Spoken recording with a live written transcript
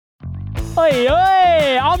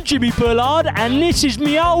Hey, I'm Jimmy Bullard, and this is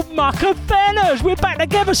me old mucker Fenners. We're back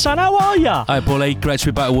together, son. How are ya? Hi, Bully. Great to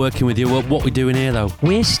be back working with you. What we doing here, though?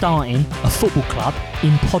 We're starting a football club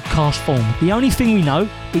in podcast form. The only thing we know,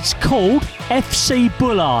 it's called FC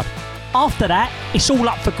Bullard. After that, it's all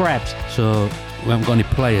up for grabs. So, we haven't got any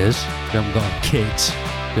players, we haven't got a kit,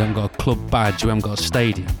 we haven't got a club badge, we haven't got a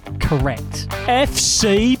stadium. Correct.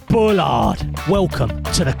 FC Bullard. Welcome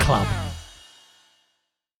to the club.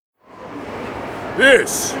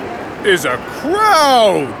 This is a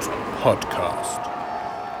crowd podcast.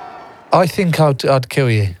 I think I'd kill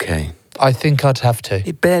you. Okay. I think I'd have to.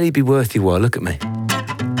 It'd barely be worth your while. Look at me.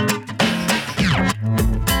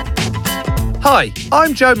 Hi,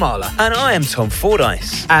 I'm Joe Marler, And I am Tom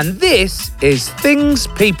Fordyce. and this is Things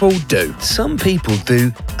People Do. Some people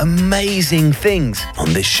do amazing things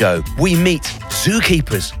on this show. We meet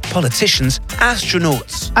zookeepers, politicians,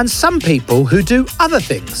 astronauts, And some people who do other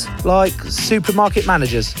things, like supermarket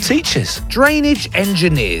managers, teachers. drainage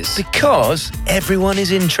engineers. Because everyone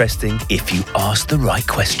is interesting if you ask the right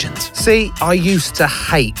questions. See, I used to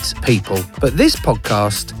hate people, but this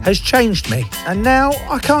podcast has changed me, and now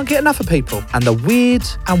I can't get enough of people and the weird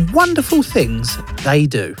and wonderful things they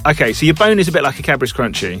do. Okay, so your bone is a bit like a Cadbury's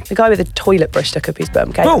Crunchy. The guy with the toilet brush stuck up his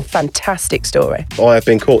bum gave Oh. a fantastic story. I have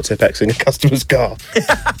been caught Tipexing a customer's car.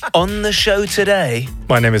 On the show today,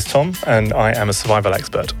 My name is Tom, and I am a survival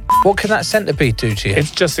expert. What can that centipede do to you?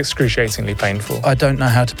 It's just excruciatingly painful. I don't know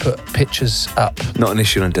how to put pictures up. not an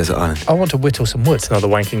issue on a desert island. I want to whittle some wood. Another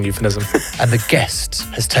wanking euphemism. And the guest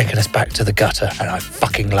has taken us back to the gutter, and I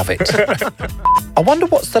fucking love it. I wonder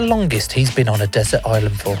what's the longest he's been on a desert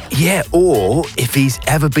island for. Yeah, or if he's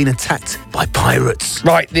ever been attacked by pirates.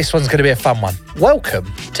 Right, this one's going to be a fun one.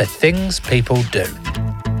 Welcome to Things People Do.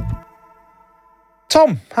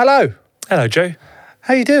 Tom, hello. Hello, Joe.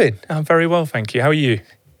 How you doing? I'm very well, thank you. How are you?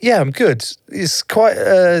 Yeah, I'm good. It's quite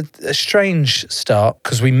a strange start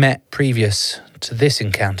because we met previous to this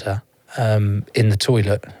encounter in the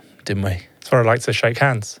toilet, didn't we? That's where I like to shake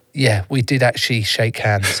hands. Yeah, we did actually shake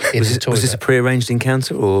hands in the toilet. Was this a pre-arranged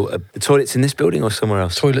encounter, or the toilets in this building or somewhere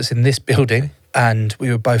else? Toilets in this building, and we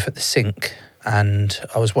were both at the sink, and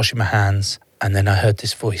I was washing my hands, and then I heard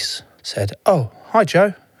this voice said, "Oh, hi,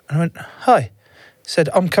 Joe." And I went, "Hi." Said,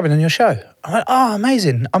 "I'm coming on your show." I went, "Oh,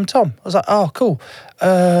 amazing. I'm Tom." I was like, "Oh, cool.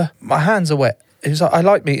 My hands are wet." He was like, "I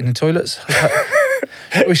like meeting in toilets." I was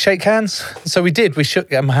like, we shake hands. So we did. We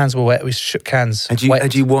shook. My hands were wet. We shook hands. Wet.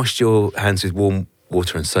 Had you washed your hands with warm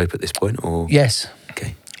water and soap at this point, or? Yes.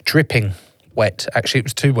 Okay. Dripping wet. Actually, it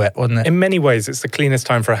was too wet, wasn't it? In many ways, it's the cleanest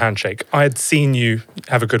time for a handshake. I had seen you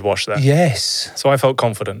have a good wash there. Yes. So I felt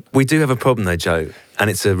confident. We do have a problem though, Joe, and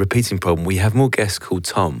it's a repeating problem. We have more guests called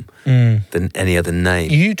Tom than any other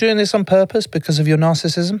name. Are you doing this on purpose because of your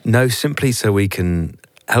narcissism? No, simply so we can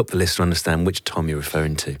help the listener understand which Tom you're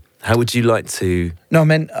referring to. How would you like to... No, I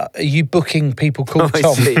meant, are you booking people called I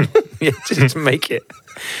Tom? see. Yeah, just to make it...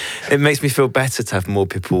 It makes me feel better to have more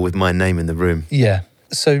people with my name in the room. Yeah.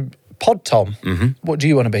 So, Pod Tom, what do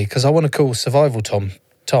you want to be? Because I want to call Survival Tom,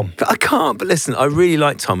 Tom. But I can't. But listen, I really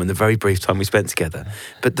like Tom in the very brief time we spent together.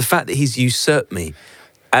 But the fact that he's usurped me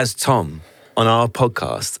as Tom on our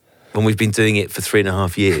podcast when we've been doing it for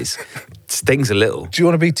 3.5 years stings a little. Do you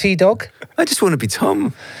want to be T-Dog? I just want to be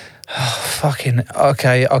Tom. Fucking,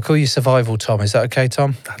 okay, I'll call you Survival Tom. Is that okay,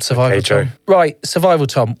 Tom? Survival okay, Tom. Joe. Right, Survival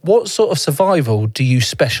Tom. What sort of survival do you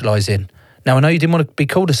specialise in? Now, I know you didn't want to be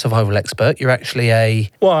called a survival expert. You're actually a...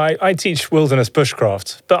 Well, I teach wilderness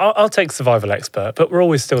bushcraft, but I'll take survival expert, but we're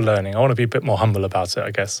always still learning. I want to be a bit more humble about it,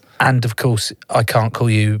 I guess. And, of course, I can't call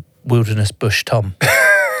you Wilderness Bush Tom.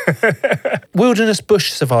 Wilderness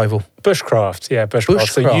bush survival. Bushcraft, yeah, bushcraft.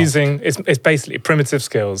 So Bushcraft. using, it's basically primitive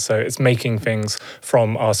skills. So it's making things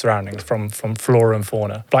from our surroundings, from flora and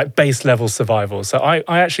fauna, like base level survival. So I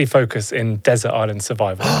actually focus in desert island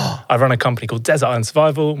survival. I run a company called Desert Island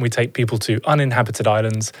Survival, and we take people to uninhabited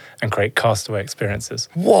islands and create castaway experiences.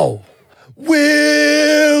 Whoa.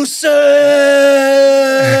 Wilson!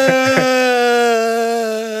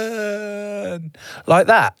 Like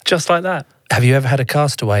that. Just like that. Have you ever had a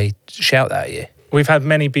castaway shout that at you? We've had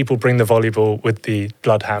many people bring the volleyball with the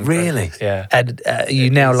blood hammer. Really? Yeah. And you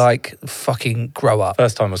now like fucking grow up.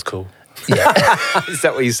 First time was cool. Yeah. Is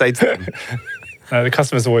that what you say to them? No, the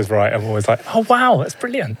customer's always right. I'm always like, oh, wow, that's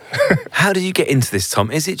brilliant. How did you get into this,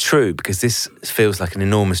 Tom? Is it true, because this feels like an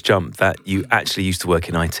enormous jump, that you actually used to work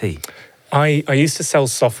in IT? I used to sell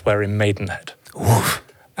software in Maidenhead. Oof.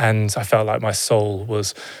 And I felt like my soul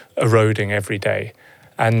was eroding every day.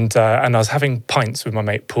 And I was having pints with my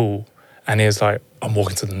mate Paul, and he was like, I'm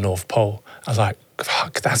walking to the North Pole. I was like,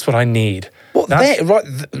 fuck, that's what I need. What, That's-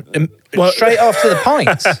 there? Right, straight after the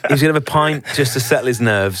pints? He was going to have a pint just to settle his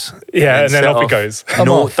nerves. Yeah, and then set off he goes.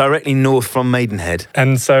 Directly north from Maidenhead.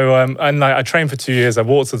 And so, I trained for 2 years. I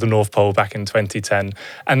walked to the North Pole back in 2010,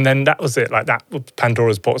 and then that was it. Like that,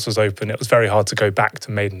 Pandora's box was open. It was very hard to go back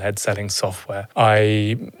to Maidenhead selling software.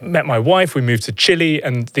 I met my wife. We moved to Chile,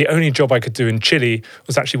 and the only job I could do in Chile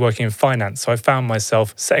was actually working in finance. So I found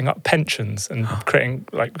myself setting up pensions and creating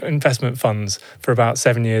like investment funds for about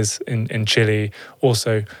 7 years in Chile.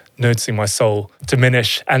 Also noticing my soul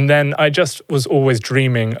diminish. And then I just was always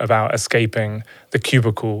dreaming about escaping the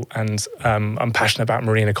cubicle, and I'm passionate about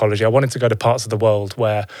marine ecology. I wanted to go to parts of the world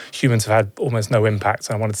where humans have had almost no impact,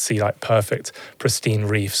 and I wanted to see like perfect, pristine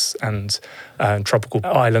reefs and tropical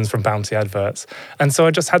islands from bounty adverts. And so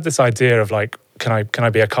I just had this idea of like, can I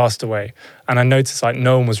be a castaway? And I noticed like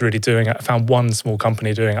no one was really doing it. I found one small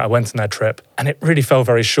company doing it. I went on their trip, and it really fell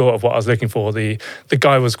very short of what I was looking for. The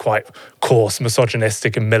guy was quite coarse,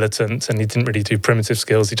 misogynistic and militant, and he didn't really do primitive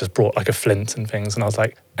skills. He just brought like a flint and things. And I was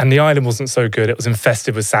like, and the island wasn't so good. It was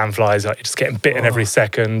infested with sandflies, like you're just getting bitten every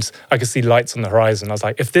second. I could see lights on the horizon. I was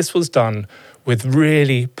like, if this was done with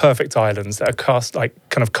really perfect islands that are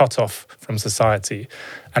kind of cut off from society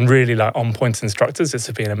and really like on point instructors, this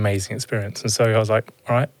would be an amazing experience. And so I was like,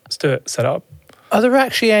 all right, let's do it, set it up. Are there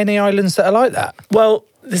actually any islands that are like that? Well,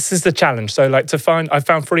 this is the challenge. So like I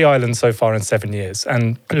found 3 islands so far in 7 years,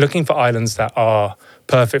 and looking for islands that are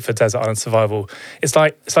perfect for desert island survival. It's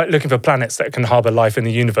like looking for planets that can harbour life in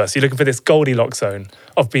the universe. You're looking for this Goldilocks zone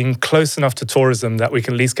of being close enough to tourism that we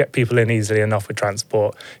can at least get people in easily enough with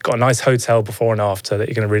transport. You've got a nice hotel before and after that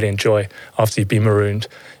you're going to really enjoy after you've been marooned.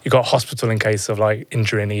 You've got a hospital in case of like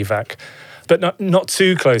injury and evac. But not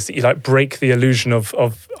too close that you like break the illusion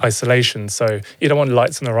of isolation. So you don't want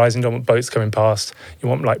lights on the horizon, you don't want boats coming past. You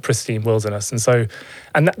want like pristine wilderness.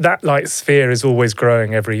 And that like sphere is always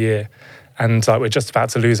growing every year. And like we're just about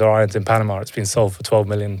to lose our island in Panama. It's been sold for $12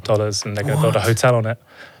 million, and they're going to build a hotel on it.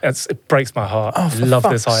 It breaks my heart. Oh, I for love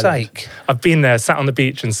this fuck's island. sake. I've been there, sat on the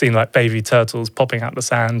beach and seen like baby turtles popping out the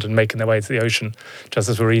sand and making their way to the ocean just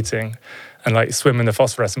as we're eating. And like swim in the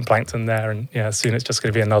phosphorescent plankton there. And yeah, soon it's just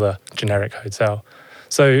going to be another generic hotel.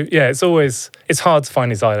 So yeah, it's hard to find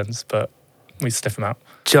these islands, but we sniff them out.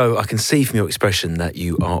 Joe, I can see from your expression that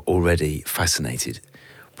you are already fascinated.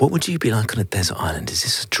 What would you be like on a desert island? Is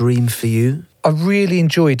this a dream for you? I really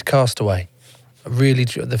enjoyed Castaway. I really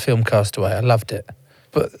enjoyed the film Castaway. I loved it.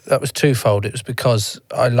 But that was twofold. It was because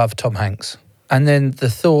I love Tom Hanks. And then the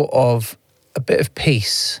thought of a bit of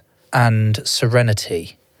peace and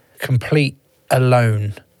serenity, complete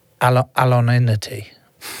alonenity,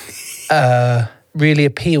 really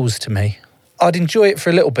appeals to me. I'd enjoy it for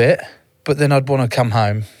a little bit, but then I'd want to come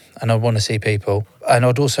home and I'd want to see people. And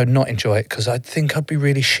I'd also not enjoy it because I'd think I'd be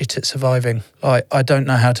really shit at surviving. Like, I don't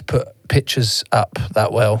know how to put pictures up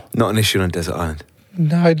that well. Not an issue on a desert island.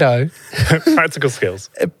 No. Practical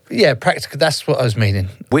skills. Yeah, practical. That's what I was meaning.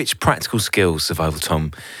 Which practical skills, Survival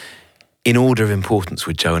Tom, in order of importance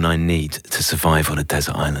would Joe and I need to survive on a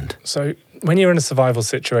desert island? So when you're in a survival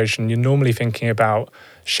situation, you're normally thinking about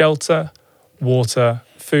shelter, water,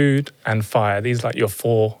 food, and fire. These are like your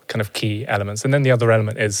 4 kind of key elements. And then the other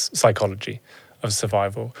element is psychology of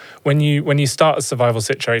survival. When you start a survival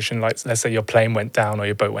situation, like let's say your plane went down or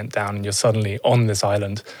your boat went down and you're suddenly on this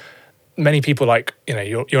island, many people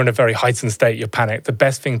you're in a very heightened state, you're panicked. The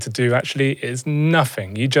best thing to do actually is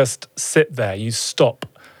nothing. You just sit there, you stop,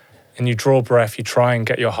 and you draw breath, you try and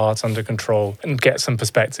get your heart under control and get some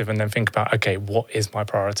perspective and then think about, okay, what is my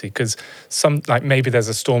priority? Because maybe there's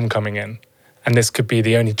a storm coming in and this could be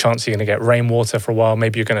the only chance you're going to get rainwater for a while.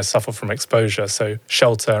 Maybe you're going to suffer from exposure. So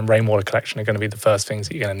shelter and rainwater collection are going to be the first things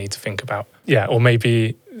that you're going to need to think about. Yeah, or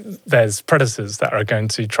maybe there's predators that are going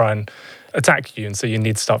to try and attack you. And so you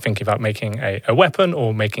need to start thinking about making a weapon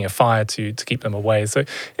or making a fire to keep them away. So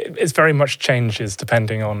it's very much changes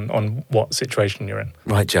depending on what situation you're in.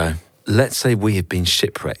 Right, Joe. Let's say we have been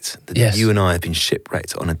shipwrecked. Yes. You and I have been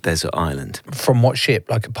shipwrecked on a desert island. From what ship?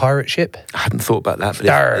 Like a pirate ship? I hadn't thought about that,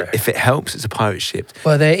 but if it helps, it's a pirate ship.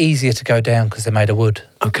 Well, they're easier to go down because they're made of wood.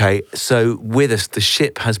 Okay, so with us, the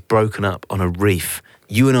ship has broken up on a reef.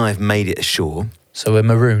 You and I have made it ashore. So we're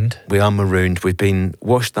marooned. We are marooned. We've been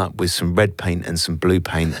washed up with some red paint and some blue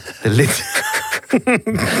paint. The lid...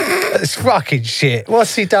 That's fucking shit.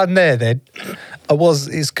 What's he done there then?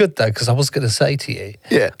 It's good though, because I was going to say to you,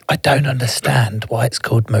 yeah, I don't understand why it's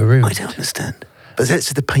called maroon. I don't understand. But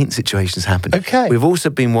that's the paint situation's happened. Okay. We've also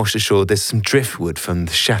been washed ashore. There's some driftwood from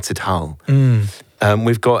the shattered hull.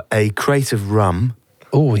 We've got a crate of rum.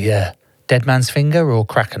 Oh, yeah. Dead Man's Finger or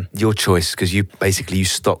Kraken? Your choice, because you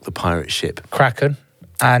stock the pirate ship. Kraken.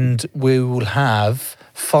 And we will have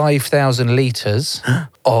 5,000 litres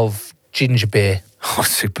of ginger beer. Oh,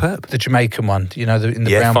 superb. The Jamaican one, in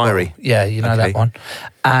the brown fiery. bottle. Yeah, Okay. that one.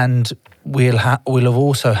 And we'll have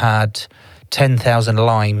also had 10,000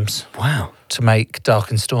 limes Wow. to make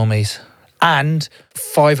dark and stormies, and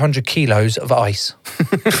 500 kilos of ice.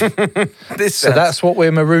 So that's what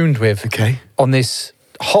we're marooned with. Okay. On this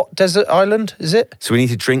hot desert island, is it? So we need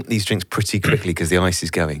to drink these drinks pretty quickly because the ice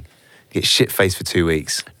is going. You get shit-faced for 2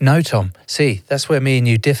 weeks. No, Tom. See, that's where me and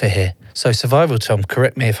you differ here. So survival, Tom,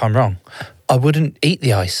 correct me if I'm wrong. I wouldn't eat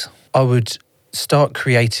the ice. I would start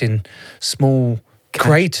creating small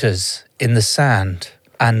craters in the sand,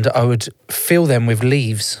 and I would fill them with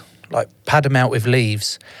leaves, like pad them out with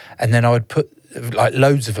leaves, and then I would put like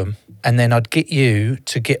loads of them, and then I'd get you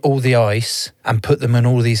to get all the ice and put them in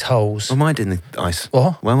all these holes. Why am I doing the ice?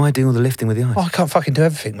 What? Why am I doing all the lifting with the ice? Oh, I can't fucking do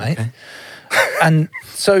everything, mate. Okay. And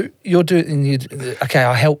so you're doing, okay,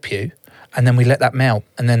 I'll help you. And then we let that melt,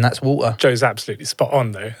 and then that's water. Joe's absolutely spot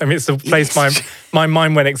on, though. I mean, it's the place Yes. my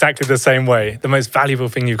mind went exactly the same way. The most valuable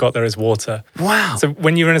thing you've got there is water. Wow. So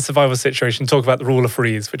when you're in a survival situation, talk about the rule of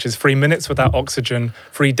threes, which is 3 minutes without oxygen,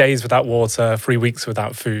 3 days without water, 3 weeks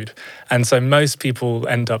without food. And so most people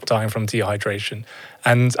end up dying from dehydration.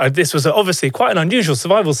 And this was obviously quite an unusual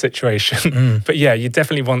survival situation. But yeah, you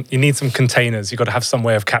definitely you need some containers. You've got to have some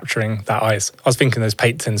way of capturing that ice. I was thinking those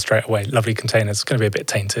paint tins straight away. Lovely containers. It's going to be a bit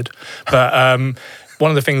tainted. But one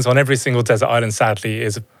of the things on every single desert island, sadly,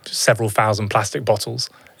 is several thousand plastic bottles.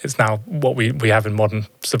 It's now what we have in modern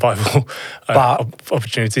survival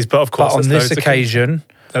opportunities. But of course, But on this occasion,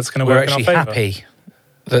 that's going to we're work in our actually favour. happy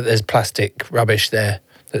that there's plastic rubbish there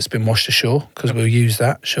that's been washed ashore, because we'll use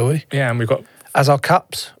that, shall we? Yeah, and we've got As our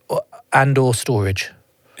cups or storage.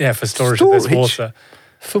 for storage. There's Storage? water.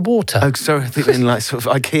 For water. Oh, sorry, I think in like sort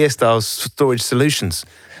of IKEA-style storage solutions.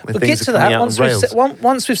 Where We'll things get to are coming that out once on we've, rails.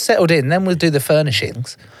 once we've settled in, then we'll do the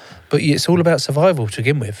furnishings. But it's all about survival to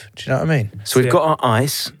begin with. Do you know what I mean? So we've Yeah. got our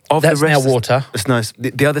ice. Of That's the rest now water. That's nice.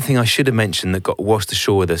 The other thing I should have mentioned that got washed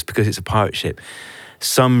ashore with us, because it's a pirate ship,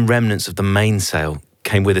 some remnants of the mainsail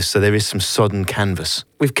came with us, so there is some sodden canvas.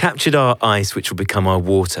 We've captured our ice, which will become our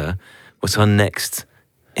water. What's our next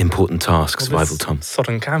important task, survival, This Tom?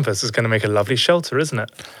 sodden canvas is going to make a lovely shelter, isn't it?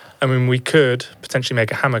 I mean, we could potentially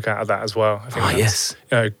make a hammock out of that as well. I think yes.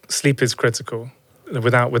 Sleep is critical.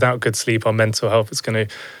 Without good sleep, our mental health is going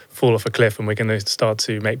to fall off a cliff, and we're going to start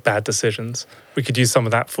to make bad decisions. We could use some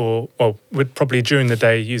of that we'd probably during the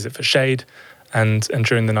day use it for shade, and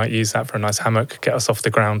during the night use that for a nice hammock, get us off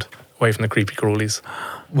the ground, away from the creepy crawlies.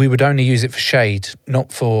 We would only use it for shade,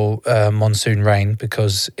 not for monsoon rain,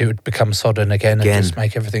 because it would become sodden again and just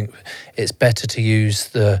make everything. It's better to use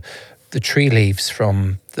the tree leaves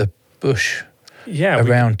from the bush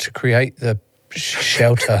around to create the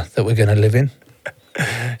shelter that we're going to live in.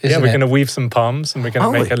 We're going to weave some palms, and we're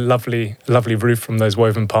going to make a lovely roof from those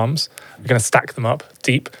woven palms. We're going to stack them up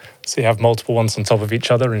deep, so you have multiple ones on top of each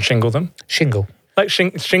other, and shingle them. Shingle. Like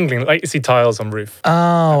shingling, like you see tiles on roof.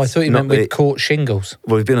 Oh, I thought you not meant we'd caught shingles.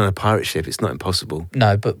 Well, we've been on a pirate ship. It's not impossible.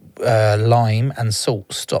 No, but lime and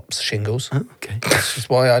salt stops shingles. Oh, okay. That's just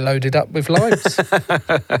why I loaded up with limes.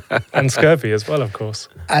 And scurvy as well, of course.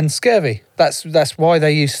 And scurvy. That's why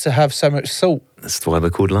they used to have so much salt. That's why we're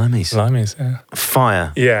called limeys. Limeys, yeah.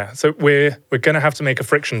 Fire. Yeah, so we're going to have to make a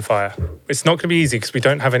friction fire. It's not going to be easy because we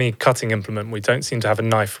don't have any cutting implement. We don't seem to have a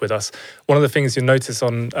knife with us. One of the things you'll notice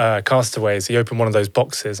on Castaway is he opened one of those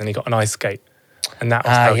boxes and he got an ice skate. And that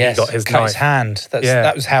was how he got his cut knife. his hand.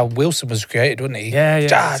 That was how Wilson was created, wasn't he? Yeah,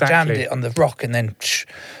 exactly. Jammed it on the rock and then...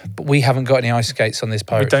 But we haven't got any ice skates on this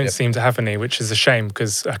pirate We don't ship. seem to have any, which is a shame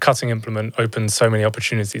because a cutting implement opens so many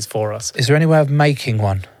opportunities for us. Is there any way of making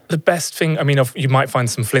one? The best thing, I mean, you might find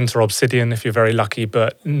some flint or obsidian if you're very lucky,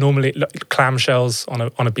 but normally clamshells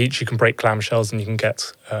on a beach, you can break clamshells and you can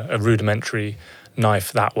get a rudimentary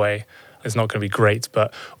knife that way. It's not going to be great,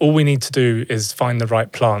 but all we need to do is find the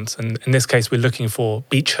right plant. And in this case, we're looking for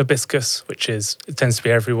beach hibiscus, it tends to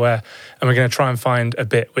be everywhere. And we're going to try and find a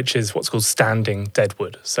bit which is what's called standing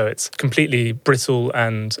deadwood. So it's completely brittle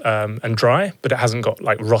and dry, but it hasn't got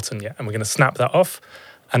like rotten yet. And we're going to snap that off.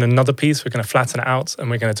 And another piece, we're going to flatten it out and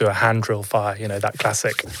we're going to do a hand drill fire, that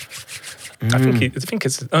classic. I think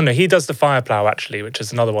it's, he does the fire plow actually, which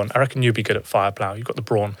is another one. I reckon you'd be good at fire plow. You've got the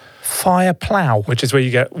brawn. Fire plow? Which is where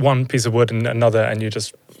you get one piece of wood and another and you're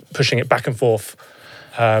just pushing it back and forth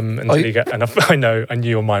until you get enough. I knew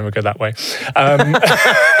your mind would go that way.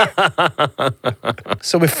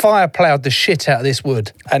 So we've fire ploughed the shit out of this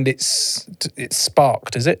wood and it's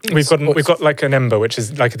sparked, is it? We've got like an ember, which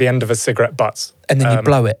is like at the end of a cigarette butt. And then you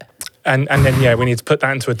blow it. And then, we need to put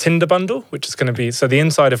that into a tinder bundle, which is going to be, so the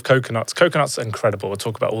inside of coconuts. Coconuts are incredible. We'll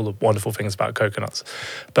talk about all the wonderful things about coconuts.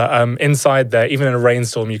 But inside there, even in a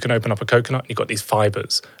rainstorm, you can open up a coconut, you've got these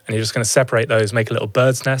fibers, and you're just going to separate those, make a little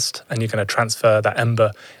bird's nest, and you're going to transfer that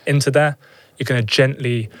ember into there. You're going to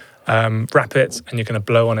gently wrap it, and you're going to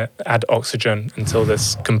blow on it, add oxygen until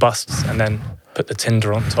this combusts, and then put the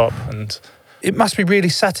tinder on top. And it must be really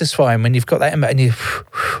satisfying when you've got that ember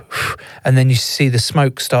and then you see the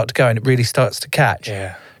smoke start to go and it really starts to catch.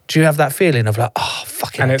 Yeah. Do you have that feeling of like, oh,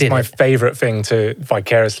 fucking And it's my favourite thing to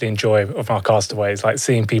vicariously enjoy of our castaways, like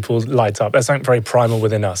seeing people light up. There's something very primal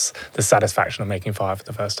within us, the satisfaction of making fire for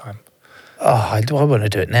the first time. Oh, I want to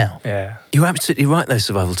do it now. Yeah. You're absolutely right though,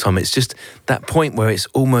 Survival Tom. It's just that point where it's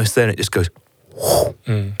almost there and it just goes...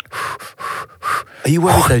 Are you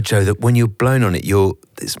worried though, Joe, that when you're blown on it,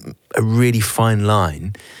 there's a really fine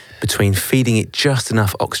line between feeding it just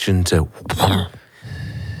enough oxygen to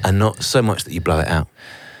and not so much that you blow it out?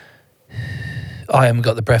 I haven't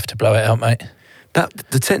got the breath to blow it out, mate.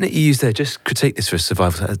 The technique you used there, just critique this for a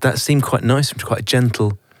survival, that seemed quite nice and quite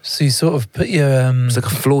gentle. So you sort of put your... it's like a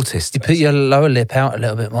flautist. You put your lower lip out a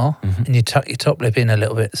little bit more and you tuck your top lip in a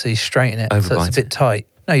little bit so you straighten it so it's a bit tight.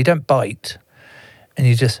 No, you don't bite. And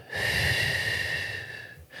you just...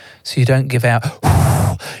 So you don't give out...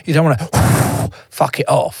 You don't want to fuck it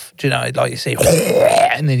off. Do you know, like you see...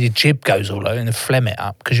 And then your jib goes all over and then phlegm it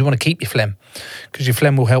up because you want to keep your phlegm because your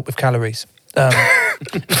phlegm will help with calories. I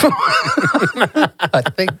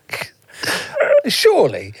think...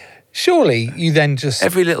 Surely you then just...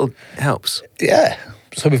 Every little helps. Yeah.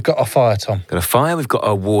 So we've got our fire, Tom. Got a fire, we've got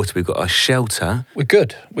our water, we've got our shelter. We're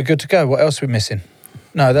good to go. What else are we missing?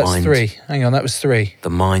 No, that's Mind. 3. Hang on, that was 3. The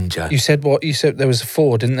mind, Joe. You said what? You said there was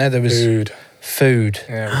 4, didn't there? There was food.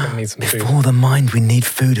 Yeah, we're going to need some food. Before the mind, we need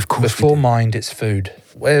food, of course. Before mind, it's food.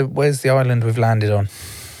 Where's the island we've landed on?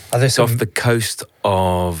 Are there It's some... off the coast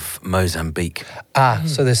of Mozambique.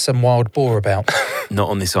 So there's some wild boar about. Not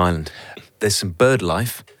on this island. There's some bird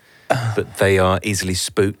life, but they are easily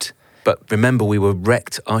spooked. But remember, we were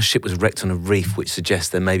wrecked. Our ship was wrecked on a reef, which suggests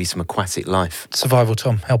there may be some aquatic life. Survival,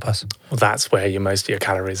 Tom, help us. Well, that's where most of your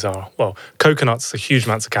calories are. Well, coconuts are huge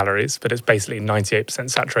amounts of calories, but it's basically 98%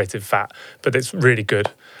 saturated fat, but it's really good.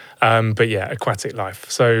 But yeah, aquatic life.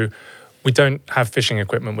 So we don't have fishing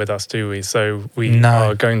equipment with us, do we? So we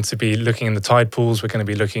are going to be looking in the tide pools. We're going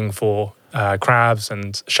to be looking for crabs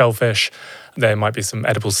and shellfish. There might be some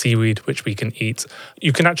edible seaweed, which we can eat.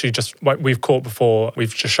 You can actually we've caught before,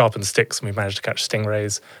 we've just sharpened sticks and we've managed to catch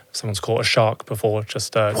stingrays. Someone's caught a shark before,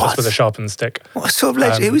 just with a sharpened stick. What sort of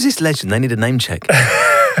legend? Who was this legend? They need a name check.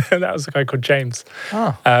 That was a guy called James.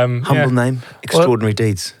 Humble name, extraordinary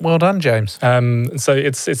deeds. Well done, James. So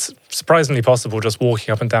it's surprisingly possible just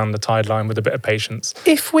walking up and down the tide line with a bit of patience.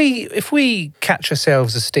 If we catch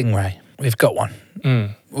ourselves a stingray, we've got one.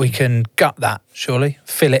 We can gut that, surely,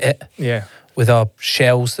 fillet it. Yeah. With our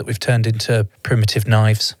shells that we've turned into primitive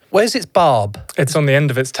knives. Where's its barb? It's on the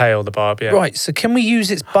end of its tail, the barb, yeah. Right, so can we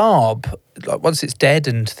use its barb, like once it's dead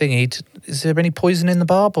and thingied, is there any poison in the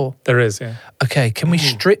barb? Or? There is, yeah. Okay, can we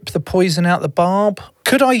strip the poison out the barb?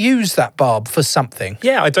 Could I use that barb for something?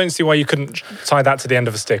 Yeah, I don't see why you couldn't tie that to the end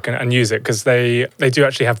of a stick and use it, because they do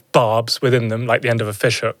actually have barbs within them, like the end of a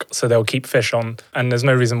fish hook, so they'll keep fish on, and there's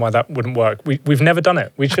no reason why that wouldn't work. We've never done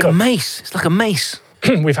it. Like a mace. It's like a mace.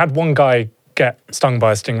 We've had one guy get stung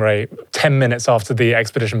by a stingray 10 minutes after the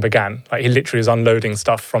expedition began. Like, he literally was unloading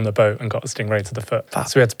stuff from the boat and got a stingray to the foot.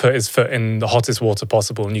 So we had to put his foot in the hottest water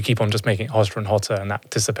possible, and you keep on just making it hotter and hotter, and that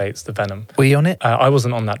dissipates the venom. Wee on it? I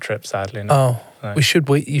wasn't on that trip, sadly. No. No. You should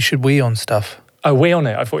wee on stuff. Oh, wee on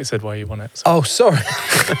it? I thought you said why you want it. So. Oh, sorry.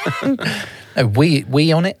 No,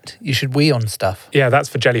 wee on it? You should wee on stuff. Yeah, that's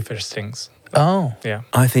for jellyfish stings. Oh. Yeah.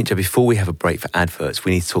 I think, Joe, before we have a break for adverts,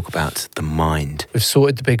 we need to talk about the mind. We've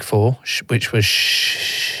sorted the big 4, which was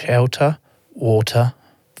shelter, water,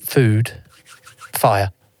 food,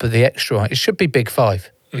 fire. But the extra one, it should be big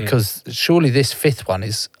 5, because surely this 5th one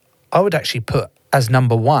is, I would actually put as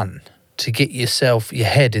number 1 to get your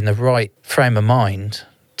head in the right frame of mind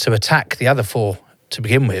to attack the other 4 to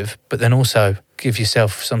begin with, but then also give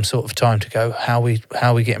yourself some sort of time to go, how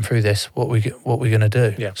are we getting through this? What we going to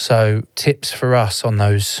do? Yeah. So tips for us on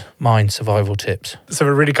those mind survival tips. So it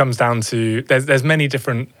really comes down to, there's many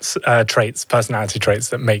different personality traits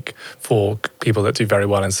that make for people that do very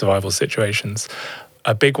well in survival situations.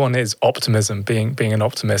 A big one is optimism, being an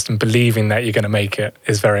optimist and believing that you're going to make it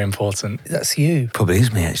is very important. That's you. Probably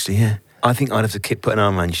is me, actually, yeah. I think I'd have to put an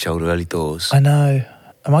arm around your shoulder early doors. I know.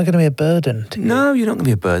 Am I going to be a burden to you? No, you're not going to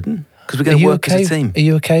be a burden. because we're going to work as a team. Are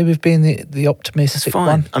you okay with being the optimistic It's fine.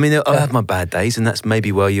 one? I mean, I'll have my bad days, and that's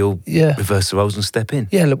maybe where you'll reverse the roles and step in.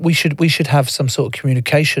 Yeah, look, we should have some sort of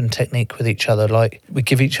communication technique with each other. Like, we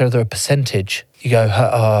give each other a percentage. You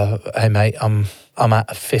go, hey mate, I'm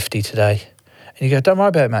at a 50 today, and you go, don't worry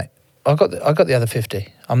about it, mate. I got the other 50.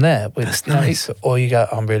 I'm there. That's nice. Or you go,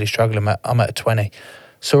 I'm really struggling. I'm at a 20.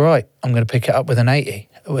 It's all right. I'm going to pick it up with an 80.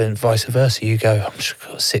 And vice versa. You go, I'm just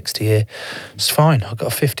got a 60 here. It's fine. I've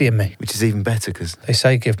got a 50 in me. Which is even better because they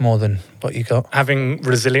say give more than what you got. Having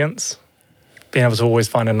resilience, being able to always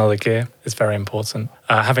find another gear is very important.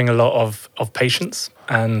 Having a lot of patience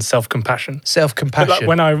and self-compassion. Self-compassion.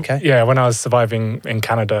 When I was surviving in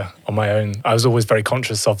Canada on my own, I was always very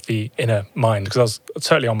conscious of the inner mind because I was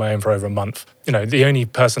totally on my own for over a month. You know, the only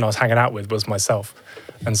person I was hanging out with was myself.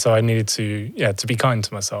 And so I needed to be kind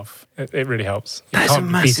to myself. It really helps. That's a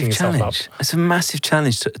massive challenge. It's a massive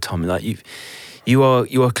challenge, Tom. Like you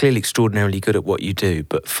are clearly extraordinarily good at what you do,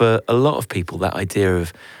 but for a lot of people, that idea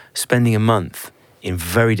of spending a month in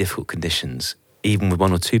very difficult conditions, even with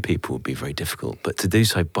one or two people, would be very difficult. But to do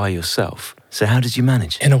so by yourself. So how did you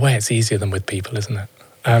manage it? In a way, it's easier than with people, isn't it?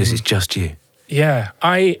 Because it's just you. Yeah,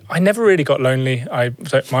 I never really got lonely. I'm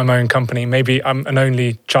my own company. Maybe I'm an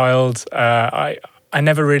only child. I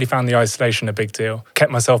never really found the isolation a big deal.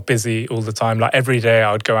 Kept myself busy all the time. Like every day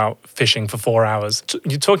I would go out fishing for 4 hours.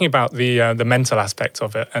 You're talking about the mental aspect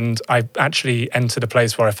of it. And I actually entered a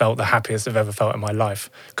place where I felt the happiest I've ever felt in my life.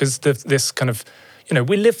 Because this kind of,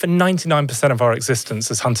 we live for 99% of our existence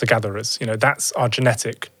as hunter-gatherers. That's our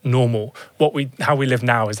genetic normal. How we live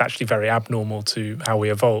now is actually very abnormal to how we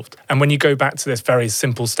evolved. And when you go back to this very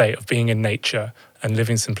simple state of being in nature and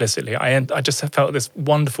living simplistically, I just felt this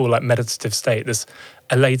wonderful, meditative state, this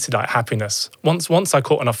elated, happiness. Once I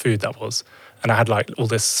caught enough food, that was, and I had, all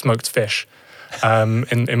this smoked fish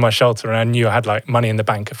in my shelter, and I knew I had, money in the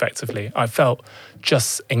bank, effectively. I felt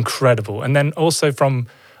just incredible. And then also from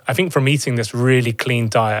eating this really clean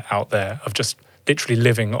diet out there of just literally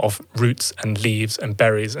living off roots and leaves and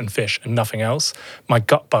berries and fish and nothing else, my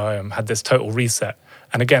gut biome had this total reset.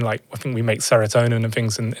 And again, I think we make serotonin and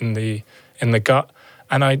things in the gut.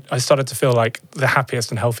 And I started to feel like the happiest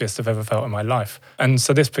and healthiest I've ever felt in my life. And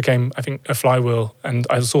so this became, I think, a flywheel. And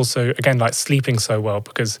I was also, again, sleeping so well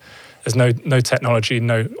because there's no technology,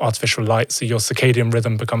 no artificial light. So your circadian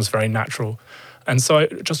rhythm becomes very natural. And so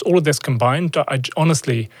just all of this combined, I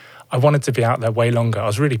wanted to be out there way longer. I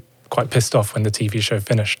was really quite pissed off when the TV show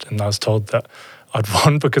finished and I was told that I'd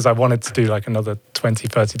won because I wanted to do another 20,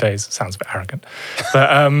 30 days. It sounds a bit arrogant. But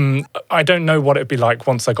I don't know what it'd be like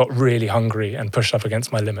once I got really hungry and pushed up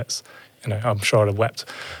against my limits. I'm sure I'd have wept.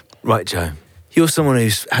 Right, Joe. You're someone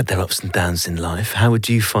who's had their ups and downs in life. How would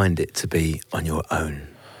you find it to be on your own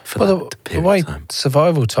for that period the way of time?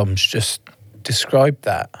 Survival Tom's just described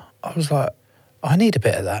that, I was like, I need a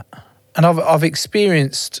bit of that. And I've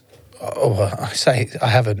experienced, I say I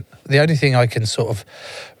haven't. The only thing I can sort of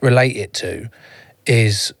relate it to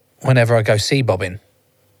is whenever I go sea bobbing.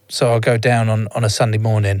 So I'll go down on a Sunday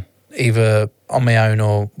morning, either on my own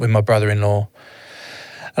or with my brother-in-law,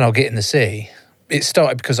 and I'll get in the sea. It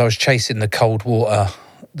started because I was chasing the cold water,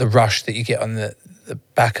 the rush that you get on the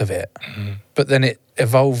back of it. Mm-hmm. But then it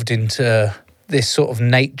evolved into this sort of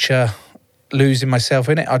nature, losing myself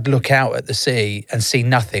in it. I'd look out at the sea and see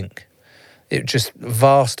nothing. It just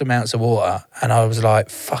vast amounts of water. And I was like,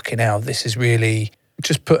 fucking hell, this is really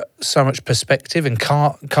just put so much perspective and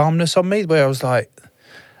calmness on me, where I was like,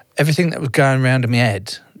 everything that was going around in my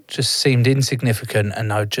head just seemed insignificant. And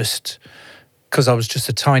because I was just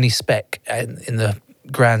a tiny speck in the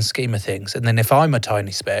grand scheme of things. And then if I'm a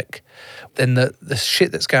tiny speck, then the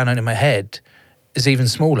shit that's going on in my head is even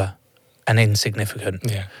smaller and insignificant.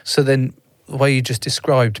 Yeah. So then the way you just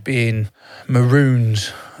described being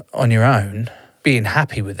marooned on your own, being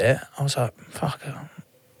happy with it, I was like, fuck,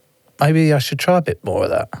 maybe I should try a bit more of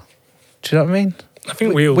that. Do you know what I mean? I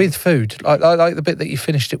think with food. I like the bit that you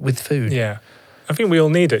finished it with food. Yeah. I think we all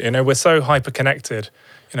need it. We're so hyper-connected.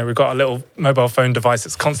 We've got a little mobile phone device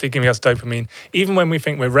that's constantly giving us dopamine. Even when we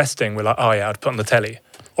think we're resting, we're like, oh yeah, I'd put on the telly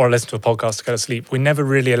or listen to a podcast to go to sleep. We never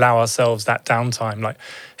really allow ourselves that downtime.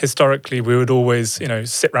 Historically, we would always,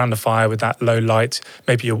 sit around the fire with that low light.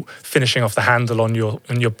 Maybe you're finishing off the handle on your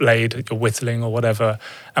blade, you're whittling or whatever.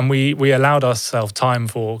 And we allowed ourselves time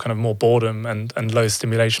for kind of more boredom and low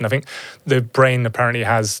stimulation. I think the brain apparently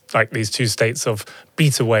has these two states of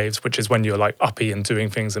beta waves, which is when you're uppy and doing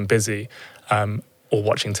things and busy, or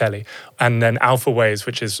watching telly. And then alpha waves,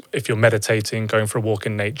 which is if you're meditating, going for a walk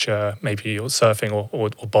in nature, maybe you're surfing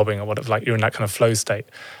or bobbing or whatever, you're in that kind of flow state.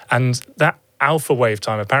 And that alpha wave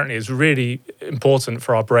time apparently is really important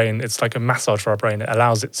for our brain. It's like a massage for our brain. It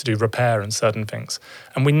allows it to do repair and certain things.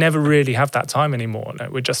 And we never really have that time anymore. No,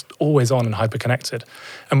 we're just always on and hyper-connected.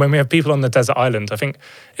 And when we have people on the desert island, I think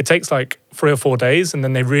it takes like 3 or 4 days and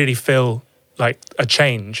then they really feel like a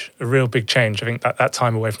change, a real big change. I think that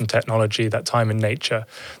time away from technology, that time in nature,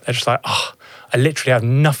 they're just like, oh, I literally have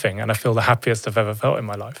nothing and I feel the happiest I've ever felt in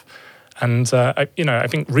my life. And, I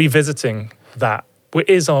think revisiting that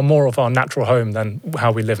is more of our natural home than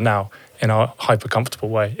how we live now in our hyper-comfortable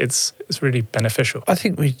way. It's really beneficial. I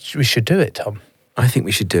think we should do it, Tom. I think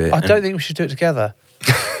we should do it. I don't think we should do it together.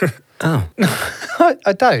 Oh.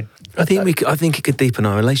 I don't. I think it could deepen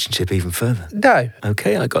our relationship even further. No.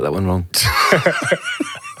 Okay, I got that one wrong.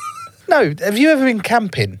 No, have you ever been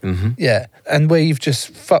camping? Mm-hmm. Yeah, and where you've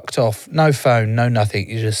just fucked off, no phone, no nothing,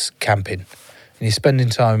 you're just camping. And you're spending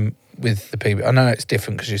time with the people. I know it's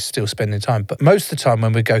different because you're still spending time, but most of the time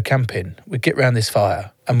when we go camping, we'd get round this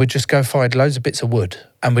fire and we'd just go find loads of bits of wood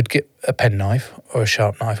and we'd get a penknife or a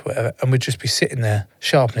sharp knife, whatever, and we'd just be sitting there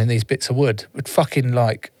sharpening these bits of wood. We'd fucking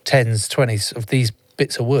like 10s, 20s of these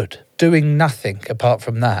bits of wood, doing nothing apart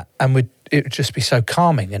from that. And it would just be so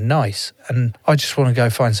calming and nice. And I just want to go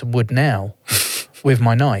find some wood now with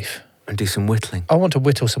my knife. And do some whittling. I want to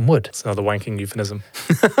whittle some wood. It's another wanking euphemism.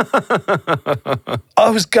 I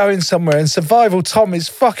was going somewhere and Survival Tom is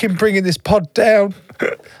fucking bringing this pod down.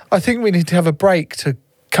 I think we need to have a break to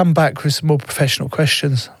come back with some more professional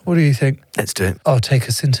questions. What do you think? Let's do it. I'll take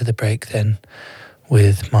us into the break then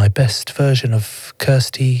with my best version of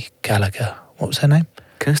Kirsty Gallagher. What was her name?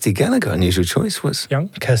 Kirsty Gallagher, unusual choice. What's Young?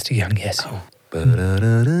 Kirsty Young, yes. Oh.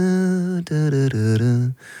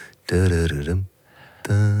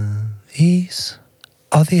 These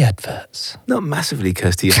are the adverts. Not massively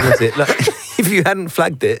Kirsty Young, was it? Like, if you hadn't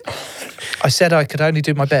flagged it. I said I could only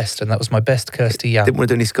do my best, and that was my best Kirsty Young. Didn't want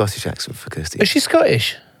to do any Scottish accent for Kirsty. Is she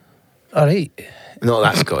Scottish? All right. Not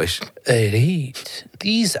that Scottish. All right.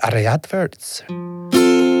 These are the adverts.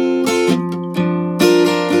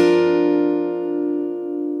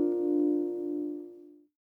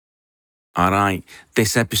 All right,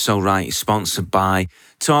 this episode, is sponsored by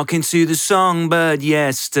Talking to the Songbird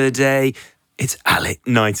Yesterday. It's Alec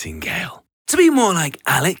Nightingale. To be more like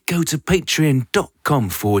Alec, go to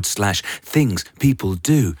patreon.com/things people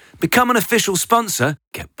do. Become an official sponsor,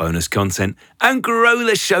 get bonus content, and grow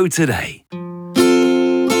the show today.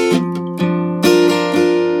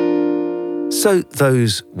 So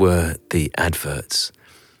those were the adverts.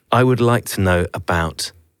 I would like to know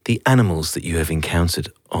about the animals that you have encountered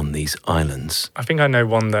on these islands. I think I know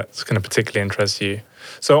one that's going to particularly interest you.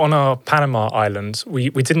 So on our Panama Island, we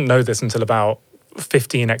didn't know this until about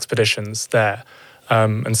 15 expeditions there,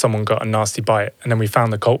 and someone got a nasty bite, and then we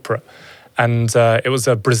found the culprit. And it was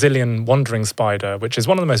a Brazilian wandering spider, which is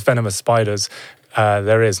one of the most venomous spiders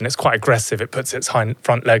there is, and it's quite aggressive. It puts its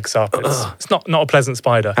front legs up. It's not a pleasant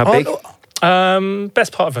spider. How big?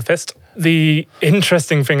 Best part of a fist. The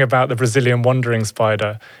interesting thing about the Brazilian wandering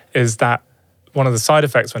spider is that one of the side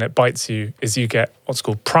effects when it bites you is you get what's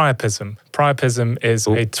called priapism. Priapism is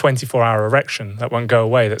a 24-hour erection that won't go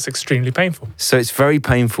away that's extremely painful. So it's very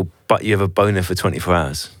painful, but you have a boner for 24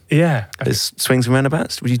 hours. Yeah. There's swings and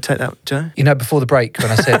roundabouts. Would you take that, Joe? You know, before the break,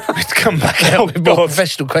 when I said we'd come back out with more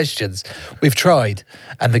professional questions, we've tried,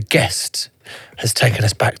 and the guest has taken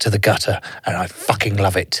us back to the gutter, and I fucking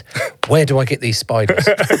love it. Where do I get these spiders?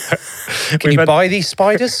 Can you buy these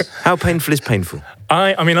spiders? How painful is painful?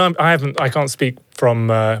 I can't speak from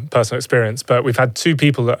personal experience, but we've had 2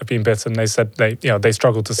 people that have been bitten. They said they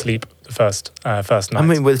struggled to sleep the first night. I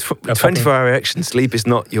mean, with 24-hour erection, sleep is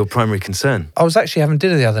not your primary concern. I was actually having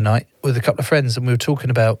dinner the other night with a couple of friends, and we were talking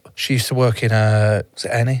about, she used to work in was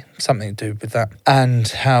it Annie? Something to do with that. And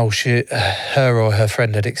how her or her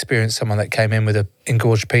friend had experienced someone that came in with an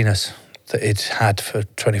engorged penis that it had for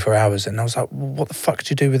 24 hours. And I was like, well, what the fuck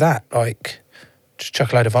did you do with that? Like, just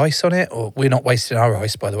chuck a load of ice on it? Or we're not wasting our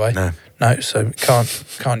ice, by the way. No, so we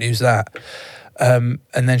can't use that. And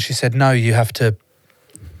then she said, no, you have to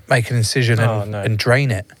make an incision and drain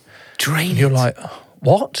it. Drain it? You're like,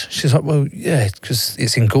 what? She's like, well, yeah, because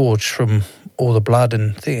it's engorged from all the blood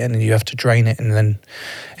and thing, and you have to drain it, and then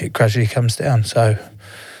it gradually comes down. So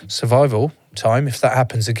survival time, if that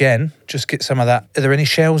happens again, just get some of that. Are there any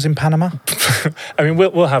shells in Panama? I mean,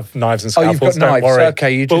 we'll have knives and scalpels. Oh, you've got knives. Don't worry.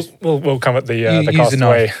 Okay, we'll come at the use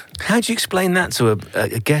castaway. How do you explain that to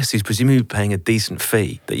a guest who's presumably paying a decent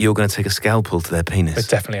fee that you're going to take a scalpel to their penis? They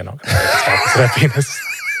definitely are not going to take a scalpel to their penis.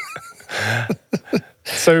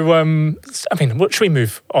 So, I mean, what should we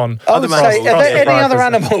move on? I would say, are there any other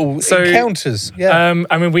animal So, encounters? Yeah.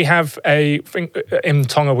 I mean, we have in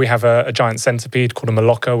Tonga, we have a giant centipede called a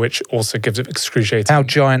maloka, which also gives it excruciating. How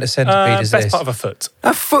giant a centipede is best this? part of a foot.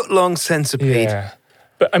 A foot-long centipede. Yeah.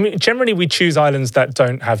 But I mean, generally we choose islands that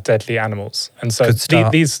don't have deadly animals. And so Good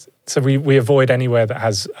start. we avoid anywhere that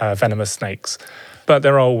has venomous snakes. But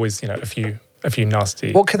there are always, a few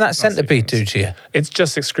nasty. What can that centipede do to you? It's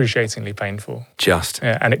just excruciatingly painful. Just.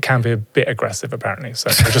 And it can be a bit aggressive, apparently.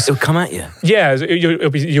 So It'll come at you. yeah, you'll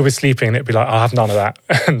be sleeping and it'll be like, I'll have none of that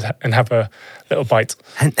and have a little bite.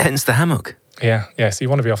 Hence the hammock. Yeah. So you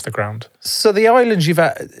want to be off the ground. So the islands you've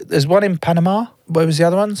had, there's one in Panama. Where was the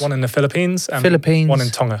other ones? One in the Philippines. And Philippines. One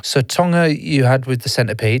in Tonga. So Tonga you had with the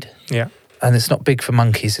centipede. Yeah. And it's not big for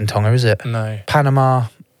monkeys in Tonga, is it? No. Panama,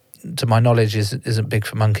 to my knowledge, isn't big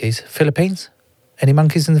for monkeys. Philippines? Any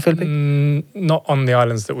monkeys in the Philippines? Not on the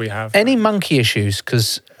islands that we have. Any monkey issues?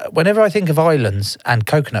 Because whenever I think of islands and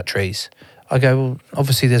coconut trees, I go, well,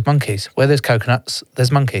 obviously there's monkeys. Where there's coconuts,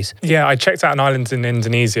 there's monkeys. Yeah, I checked out an island in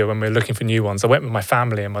Indonesia when we were looking for new ones. I went with my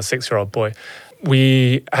family and my 6-year-old boy.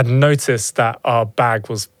 We had noticed that our bag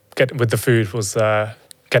with the food was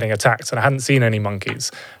getting attacked, and I hadn't seen any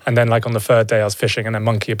monkeys. And then, like on the third day, I was fishing, and a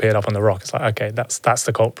monkey appeared up on the rock. It's like, okay, that's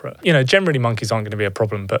the culprit. Generally monkeys aren't going to be a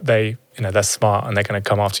problem, but they're smart and they're going to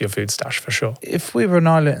come after your food stash for sure. If we were an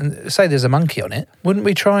island and say there's a monkey on it, wouldn't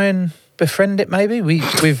we try and befriend it maybe?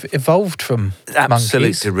 We've evolved from Absolute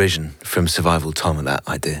monkeys. derision from Survival Tom at that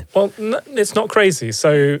idea. Well, it's not crazy.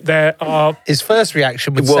 So there are... His first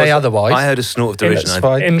reaction would It was. say otherwise. I heard a snort of derision. It's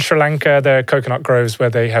fine. In Sri Lanka, there are coconut groves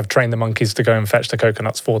where they have trained the monkeys to go and fetch the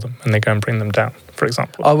coconuts for them, and they go and bring them down, for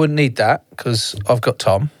example. I wouldn't need that because I've got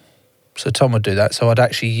Tom. So Tom would do that. So I'd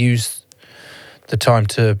actually use the time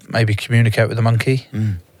to maybe communicate with the monkey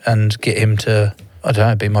and get him to, I don't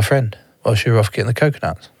know, be my friend whilst you're off getting the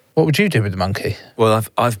coconuts. What would you do with the monkey? Well,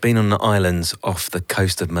 I've been on the islands off the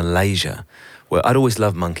coast of Malaysia where I'd always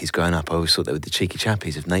loved monkeys growing up. I always thought they were the cheeky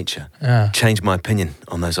chappies of nature. Yeah. Changed my opinion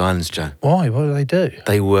on those islands, Joe. Why? What do they do?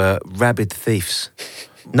 They were rabid thieves.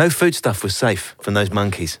 No food stuff was safe from those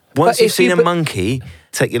monkeys. Once But you've if seen you a put- monkey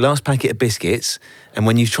take your last packet of biscuits, and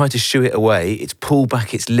when you try to shoo it away, it's pulled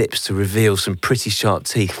back its lips to reveal some pretty sharp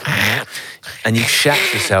teeth. And you shat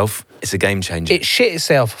yourself, it's a game changer. It shit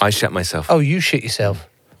itself. I shat myself. Oh, you shit yourself.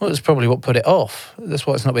 Well, that's probably what put it off. That's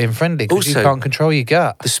why it's not being friendly, because you Also- can't control your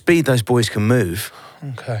gut. The speed those boys can move,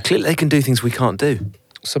 Okay. clearly they can do things we can't do.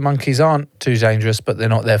 So monkeys aren't too dangerous, but they're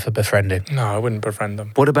not there for befriending. No, I wouldn't befriend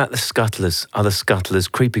them. What about the scuttlers, other scuttlers,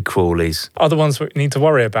 creepy crawlies? Other ones we need to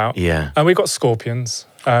worry about. Yeah. We've got scorpions.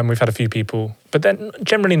 We've had a few people, but they're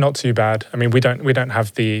generally not too bad. I mean, we don't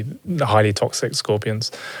have the highly toxic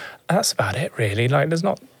scorpions. And that's about it, really. Like, there's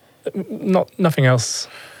nothing else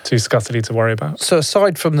too scuttly to worry about. So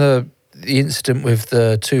aside from the incident with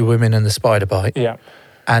the 2 women and the spider bite, Yeah.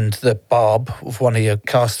 and the barb of one of your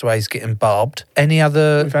castaways getting barbed, any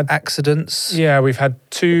other We've had- accidents? Yeah, we've had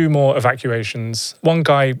 2 more evacuations. One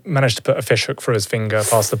guy managed to put a fish hook through his finger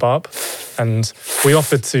past the barb, and we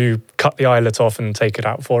offered to cut the eyelet off and take it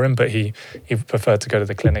out for him, but he preferred to go to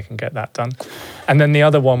the clinic and get that done. And then the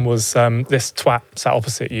other one was this twat sat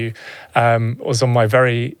opposite you. Was on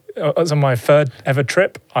my third ever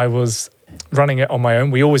trip. I was running it on my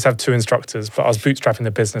own. We always have 2 instructors, but I was bootstrapping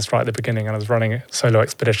the business right at the beginning, and I was running a solo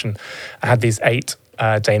expedition. I had these 8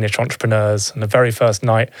 Danish entrepreneurs, and the very first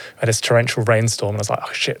night I had this torrential rainstorm, and I was like,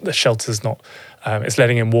 oh shit, the shelter's not, it's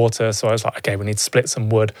letting in water. So I was like, okay, we need to split some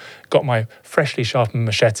wood. Got my freshly sharpened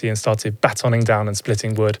machete and started batoning down and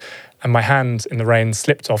splitting wood. And my hand in the rain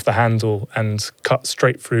slipped off the handle and cut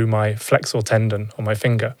straight through my flexor tendon on my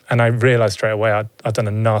finger. And I realised straight away I'd done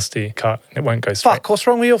a nasty cut, and it won't go straight. Fuck, what's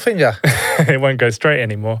wrong with your finger? It won't go straight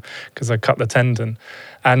anymore because I cut the tendon.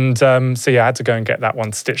 And so I had to go and get that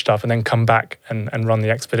one stitched up and then come back and run the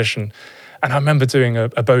expedition. And I remember doing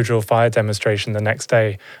a bow drill fire demonstration the next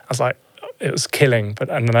day. I was like, it was killing,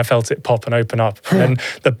 and then I felt it pop and open up, and then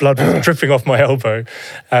the blood was dripping off my elbow.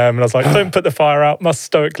 And I was like, don't put the fire out, must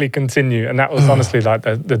stoically continue. And that was honestly like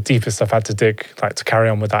the deepest I've had to dig, like to carry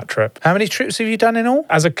on with that trip. How many trips have you done in all?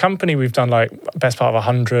 As a company, we've done like best part of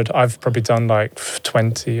 100. I've probably done like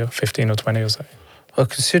 20 or 15 or 20 or so. Well,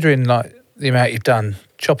 considering like the amount you've done,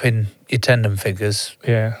 chopping your tendon fingers,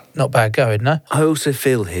 Yeah. not bad going, no? I also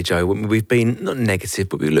feel here, Joe, when we've been, not negative,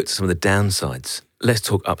 but we've looked at some of the downsides. Let's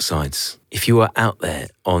talk upsides. If you are out there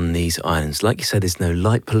on these islands, like you said, there's no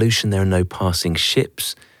light pollution, there are no passing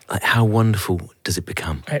ships. Like, how wonderful does it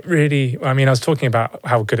become? It really, I mean, I was talking about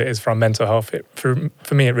how good it is for our mental health. For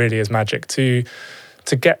me, it really is magic to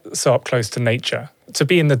get so up close to nature. to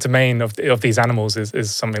be in the domain of these animals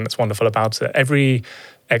is something that's wonderful about it. Every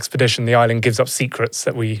expedition, the island gives up secrets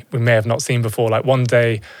that we may have not seen before. Like one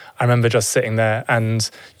day, I remember just sitting there and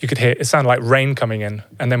you could hear, it sounded like rain coming in.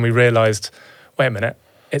 And then we realized, wait a minute,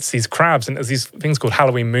 it's these crabs, and there's these things called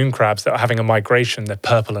Halloween moon crabs that are having a migration. They're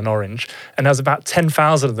purple and orange. And there's about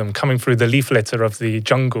 10,000 of them coming through the leaf litter of the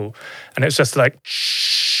jungle. And it's just like,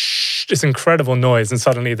 this incredible noise. And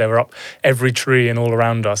suddenly they were up every tree and all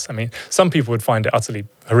around us. I mean, some people would find it utterly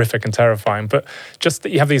horrific and terrifying, but just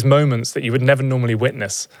that you have these moments that you would never normally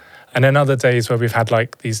witness. And then other days where we've had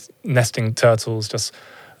like these nesting turtles, just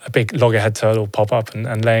a big loggerhead turtle pop up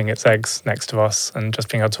and laying its eggs next to us, and just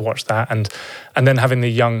being able to watch that, and then having the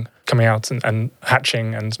young coming out and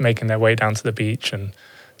hatching and making their way down to the beach and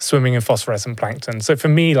swimming in phosphorescent plankton. So for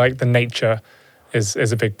me, like the nature is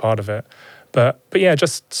a big part of it. But yeah,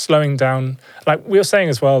 just slowing down. Like we were saying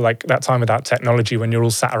as well, like that time without technology when you're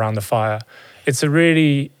all sat around the fire, it's a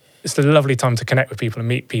lovely time to connect with people and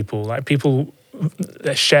meet people. Like people,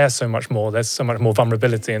 they share so much more. There's so much more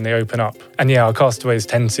vulnerability and they open up. And yeah, our castaways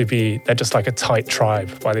tend to be, they're just like a tight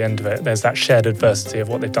tribe by the end of it. There's that shared adversity of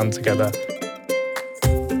what they've done together.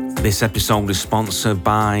 This episode is sponsored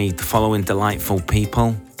by the following delightful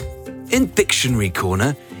people. In Dictionary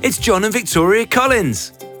Corner, it's John and Victoria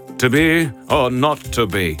Collins. To be or not to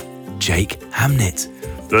be? Jake Hamnett.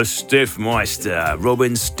 The Stiff Meister,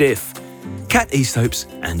 Robin Stiff. Cat Easthopes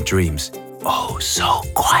and Dreams. Oh, so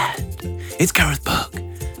quiet. It's Gareth Burke.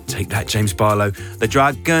 Take that, James Barlow. The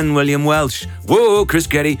Dragon, William Welsh. Whoa, Chris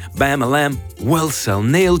Getty, Bam Lamb. Wellsell,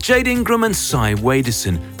 Neil, Jade Ingram and Cy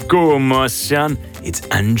Waderson. Go, my son. It's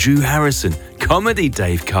Andrew Harrison, Comedy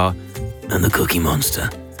Dave Carr, and the Cookie Monster,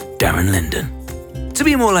 Darren Linden. To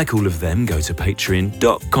be more like all of them, go to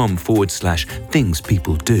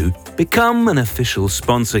patreon.com/thingspeopledo, become an official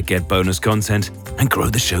sponsor, get bonus content, and grow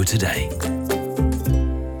the show today.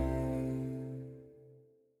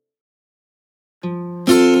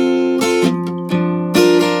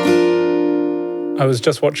 I was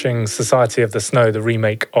just watching Society of the Snow, the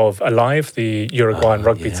remake of Alive, the Uruguayan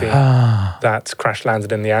rugby team that crash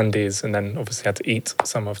landed in the Andes and then obviously had to eat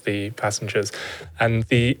some of the passengers. And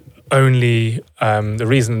one of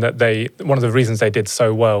the reasons they did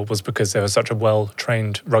so well was because they were such a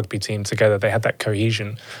well-trained rugby team together. They had that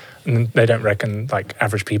cohesion. And they don't reckon like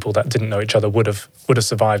average people that didn't know each other would have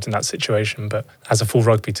survived in that situation. But as a full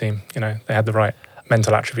rugby team, they had the right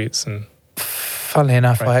mental attributes. And funnily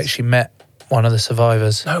enough, I actually met one of the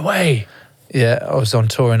survivors. No way. Yeah, I was on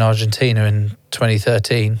tour in Argentina in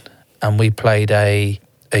 2013 and we played a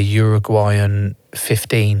Uruguayan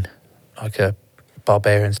 15, like a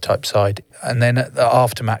Barbarians type side. And then at the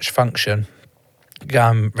after-match function,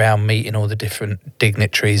 going around meeting all the different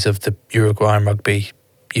dignitaries of the Uruguayan rugby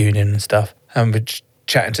union and stuff. And we're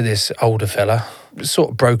chatting to this older fella,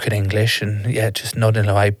 sort of broken English and just nodding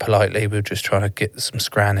away politely. We were just trying to get some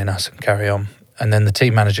scran in us and carry on. And then the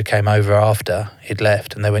team manager came over after he'd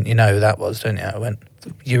left and they went, you know who that was, don't you? I went,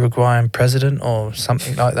 Uruguayan president or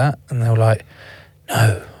something like that? And they were like,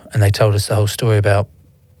 no. And they told us the whole story about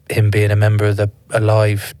him being a member of the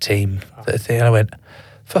Alive team. And I went,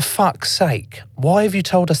 for fuck's sake, why have you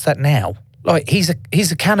told us that now? Like, he's a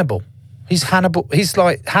cannibal. He's Hannibal. He's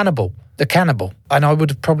like Hannibal, the cannibal. And I would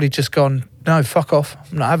have probably just gone, no, fuck off.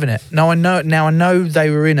 I'm not having it. Now I know they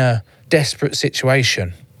were in a desperate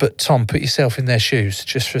situation. But Tom, put yourself in their shoes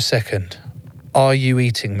just for a second. Are you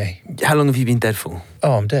eating me? How long have you been dead for?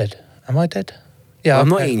 Oh, I'm dead. Am I dead? Yeah, well, I'm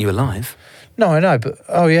not eating you alive. No, I know, but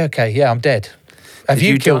oh yeah, okay, yeah, I'm dead. Have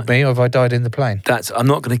you killed me or have I died in the plane? I'm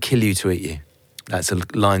not going to kill you to eat you. That's a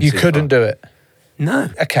line. You couldn't do it? No.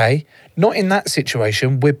 Okay, not in that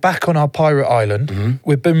situation. We're back on our pirate island. Mm-hmm.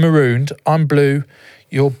 We've been marooned. I'm blue,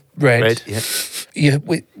 you're red. Yeah,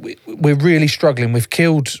 we're really struggling. We've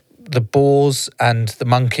killed the boars and the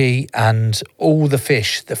monkey and all the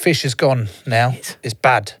fish. The fish is gone now. It's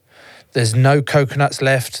bad. There's no coconuts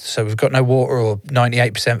left, so we've got no water or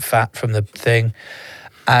 98% fat from the thing.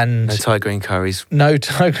 And no Thai green curries. No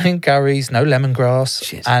Thai green curries, no lemongrass.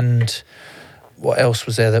 Shit. And what else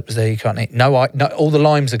was there you can't eat? No, all the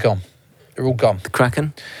limes are gone. They're all gone. The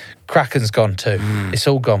kraken? Kraken's gone too. It's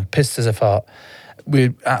all gone. Pissed as a fart.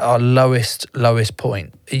 We're at our lowest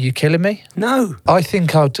point. Are you killing me? No. I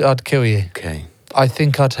think I'd kill you. Okay. I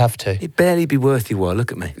think I'd have to. It'd barely be worth your while.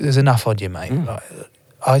 Look at me. There's enough on you, mate.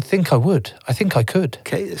 I think I would. I think I could.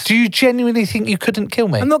 Okay. Do you genuinely think you couldn't kill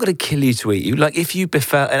me? I'm not going to kill you to eat you. Like, if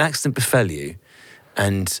an accident befell you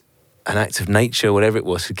and an act of nature, whatever it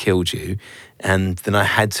was, had killed you, and then I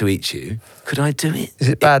had to eat you, could I do it? Is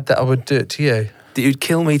it bad that I would do it to you? That you'd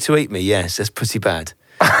kill me to eat me? Yes, that's pretty bad.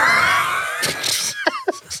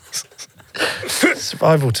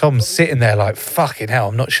 Survival Tom's sitting there like, fucking hell,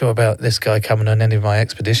 I'm not sure about this guy coming on any of my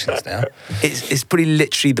expeditions now. It's pretty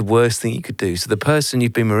literally the worst thing you could do. So the person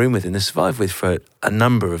you've been marooned with and have survived with for a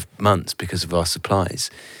number of months because of our supplies,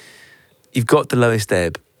 you've got the lowest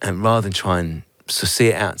ebb, and rather than try and see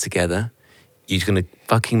it out together, you're going to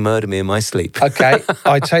fucking murder me in my sleep. Okay,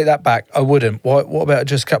 I take that back. I wouldn't. What about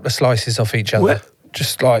just a couple of slices off each other? What?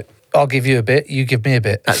 Just like, I'll give you a bit, you give me a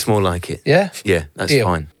bit. That's more like it. Yeah? Yeah, that's Deal.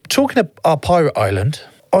 fine. Talking of our pirate island,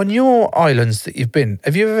 on your islands that you've been,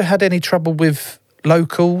 have you ever had any trouble with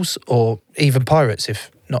locals or even pirates?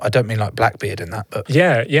 If not, I don't mean like Blackbeard and that, but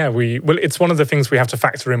Yeah. Well, it's one of the things we have to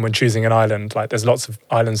factor in when choosing an island. Like, there's lots of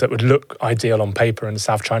islands that would look ideal on paper in the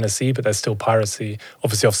South China Sea, but there's still piracy.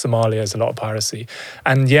 Obviously, off Somalia, there's a lot of piracy.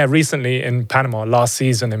 And yeah, recently in Panama, last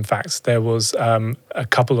season, in fact, there was a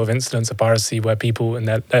couple of incidents of piracy where people and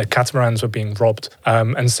their catamarans were being robbed.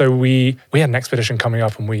 And so we had an expedition coming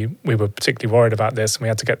up, and we were particularly worried about this, and we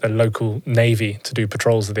had to get the local navy to do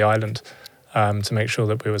patrols of the island. To make sure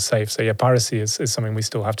that we were safe. So yeah, piracy is something we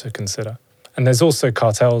still have to consider. And there's also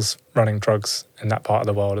cartels running drugs in that part of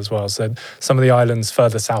the world as well. So some of the islands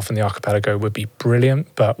further south in the archipelago would be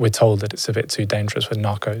brilliant, but we're told that it's a bit too dangerous with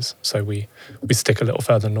narcos. So we stick a little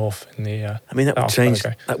further north in the I mean, that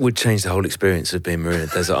would change the whole experience of being marooned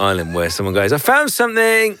at a desert island where someone goes, I found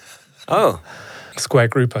something. Oh. Square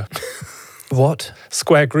grouper. what?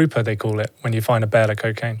 Square grouper, they call it, when you find a bale of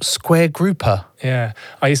cocaine. Square grouper? Yeah.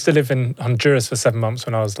 I used to live in Honduras for 7 months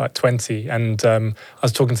when I was like 20, and I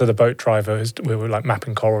was talking to the boat driver. We were like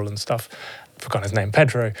mapping coral and stuff. I forgot his name,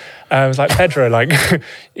 Pedro. I was like, Pedro, like,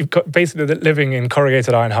 you've got basically living in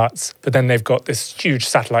corrugated iron huts, but then they've got this huge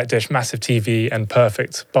satellite dish, massive TV, and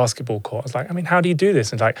perfect basketball court. I was like, I mean, how do you do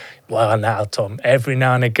this? And like, well, now, Tom, every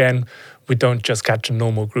now and again, we don't just catch a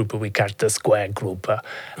normal grouper, we catch the square grouper.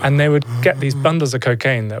 And they would get these bundles of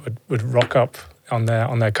cocaine that would rock up on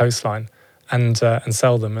their coastline and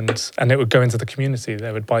sell them, and it would go into the community.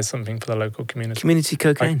 They would buy something for the local community. Community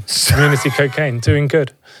cocaine. Like, community cocaine, doing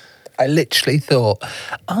good. I literally thought,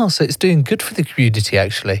 oh, so it's doing good for the community,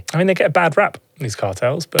 actually. I mean, they get a bad rap, these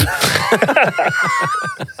cartels, but...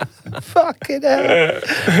 Fucking hell.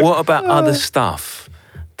 What about other stuff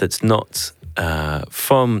that's not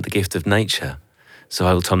from the gift of nature,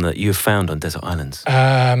 so Tom, that you have found on desert islands?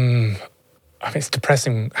 I mean, it's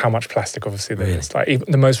depressing how much plastic, obviously, there is. Like,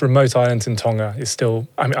 even the most remote islands in Tonga is still...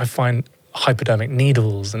 I mean, I find hypodermic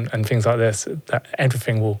needles and things like this, that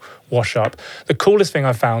everything will wash up. The coolest thing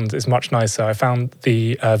I found is much nicer. I found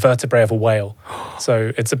the vertebrae of a whale.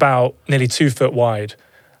 So it's about nearly 2 foot wide,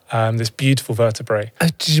 this beautiful vertebrae.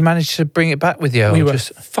 Did you manage to bring it back with you? We were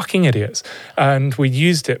fucking idiots. And we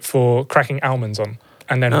used it for cracking almonds on,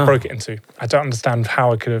 and then broke it in two. I don't understand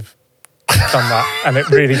how I could have done that, and it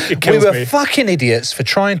kills me. We were fucking idiots for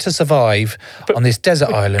trying to survive on this desert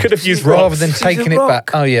island. Could have used rather rocks. than taking it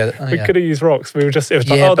back. Oh yeah, we could have used rocks. We were just, it was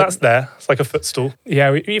like, Yeah, oh, but- that's there. It's like a footstool.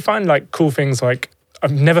 Yeah, you find like cool things like,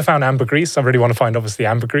 I've never found ambergris. I really want to find, obviously,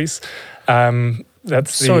 ambergris.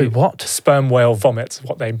 That's the Sorry, what? sperm whale vomit,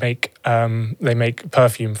 what they make. They make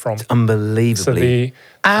perfume from. Unbelievably So the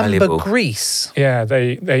valuable. Ambergris. Yeah,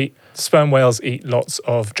 they sperm whales eat lots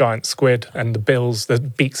of giant squid, and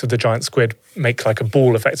the beaks of the giant squid make like a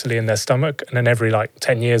ball effectively in their stomach, and then every like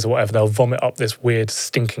 10 years or whatever, they'll vomit up this weird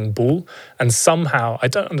stinking ball. And somehow, I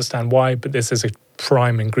don't understand why, but this is a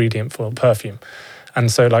prime ingredient for perfume. And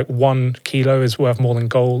so like 1 kilo is worth more than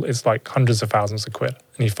gold. It's like hundreds of thousands of quid.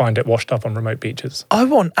 And you find it washed up on remote beaches. I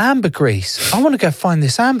want ambergris. I want to go find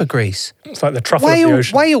this ambergris. It's like the truffle of the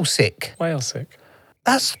ocean. Whale sick. Whale sick.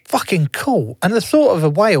 That's fucking cool. And the thought of a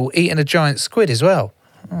whale eating a giant squid as well.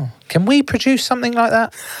 Oh. Can we produce something like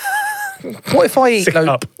that? What if I eat Sick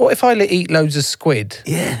up. What if I eat loads of squid?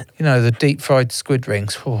 Yeah. You know, the deep fried squid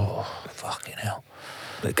rings. Oh, fucking hell.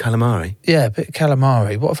 Like calamari. Yeah, a bit of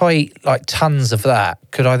calamari. What if I eat like tons of that?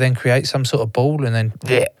 Could I then create some sort of ball and then...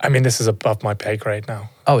 Yeah. I mean, this is above my pay grade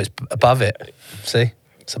now. Oh, it's above it. See?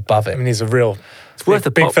 It's above it. I mean, these are real... It's worth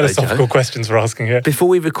a big pop, though, philosophical Joe. questions we're asking here. Before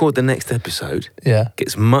we record the next episode, Yeah. get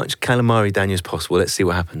as much calamari down you as possible. Let's see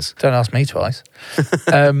what happens. Don't ask me twice.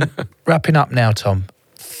 Wrapping up now, Tom.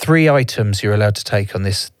 3 items you're allowed to take on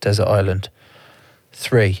this desert island.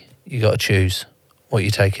 3. You got to choose. What are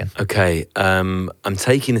you taking? Okay, I'm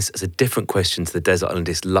taking this as a different question to the desert island,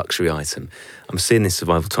 this luxury item. I'm seeing this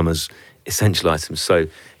Survival Tom as essential items, so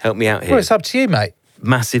help me out here. Well, it's up to you, mate.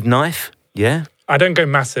 Massive knife, yeah? I don't go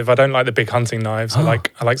massive. I don't like the big hunting knives. I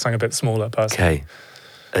like something a bit smaller, personally.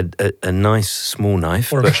 Okay, a nice small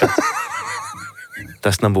knife. Or a but- machete.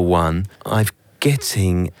 That's number 1. I'm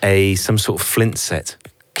getting some sort of flint set,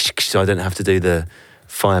 so I don't have to do the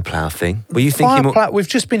fire plough thing. Were you thinking more? We've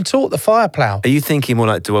just been taught the fire plough. Are you thinking more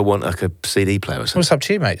like, do I want like a CD player or something? What's up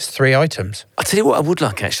to you, mate? It's 3 items. I'll tell you what I would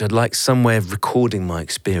like, actually. I'd like some way of recording my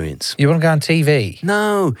experience. You want to go on TV?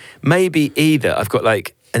 No, maybe either. I've got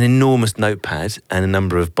like an enormous notepad and a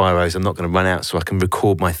number of biros I'm not going to run out, so I can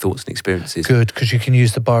record my thoughts and experiences. Good, because you can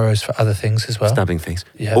use the biros for other things as well. Stubbing things.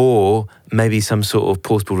 Yeah. Or maybe some sort of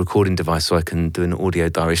portable recording device so I can do an audio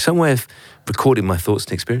diary. Some way of recording my thoughts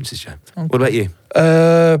and experiences, Joe. Okay. What about you?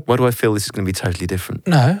 Why do I feel this is going to be totally different?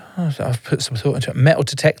 No, I've put some thought into it. Metal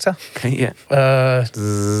detector. Okay, yeah.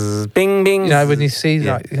 Bing, bing. You know, when you see,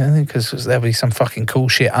 because there'll be some fucking cool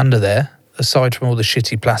shit under there, aside from all the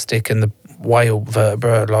shitty plastic and the whale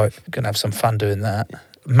vertebra, like, you're going to have some fun doing that.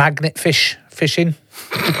 Magnet fishing.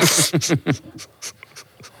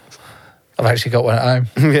 I've actually got one at home.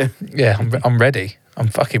 Yeah. Yeah, I'm ready. I'm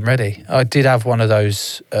fucking ready. I did have one of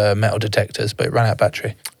those metal detectors, but it ran out of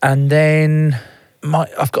battery. And then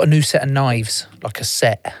I've got a new set of knives, like a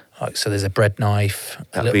set. Like, so there's a bread knife.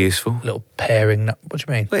 That'd be useful. Little paring. What do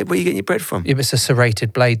you mean? Wait, where are you getting your bread from? Yeah, but it's a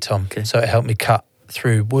serrated blade, Tom. Okay. So it helped me cut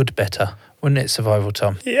through wood better. Wouldn't it, Survival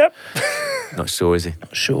Tom? Yep. Not sure, is he?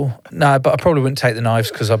 Not sure. No, but I probably wouldn't take the knives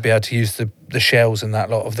because I'd be able to use the shells and that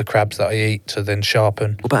lot of the crabs that I eat to then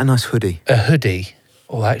sharpen. What about a nice hoodie? A hoodie.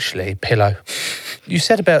 Or actually, pillow. You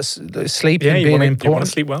said about sleeping being important. You want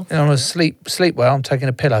to sleep well? I want to sleep well. I'm taking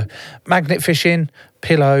a pillow. Magnet fishing,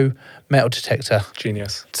 pillow, metal detector.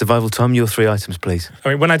 Genius. Survival Tom, your 3 items, please. I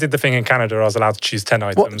mean, when I did the thing in Canada, I was allowed to choose 10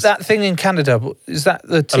 items. What, that thing in Canada, is that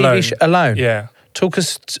the TV Alone. show? Alone? Yeah. Talk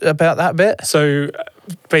us about that bit. So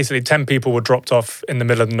basically 10 people were dropped off in the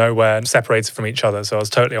middle of nowhere and separated from each other. So I was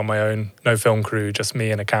totally on my own, no film crew, just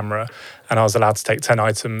me and a camera. And I was allowed to take 10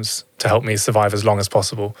 items to help me survive as long as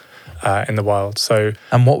possible in the wild. So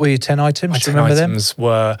And what were your 10 items? my Do you 10 remember them? items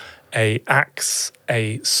were a axe,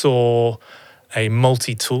 a saw, a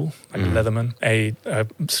multi-tool, like a Leatherman, a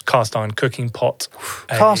cast iron cooking pot.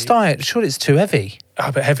 Cast iron? Sure, it's too heavy.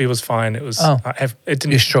 But heavy was fine. It was. It didn't.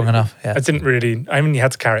 You're strong enough, yeah. I didn't really. I only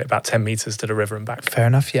had to carry it about 10 meters to the river and back. Fair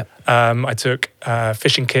enough, yeah. I took a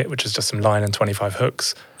fishing kit, which is just some line and 25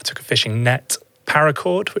 hooks. I took a fishing net,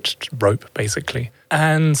 paracord, which is rope basically,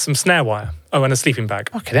 and some snare wire. Oh, and a sleeping bag.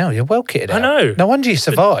 Fucking hell, you're well kitted out. I know. No wonder you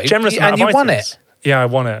survived. Generous And amount you of won items. it. Yeah, I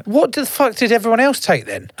won it. What the fuck did everyone else take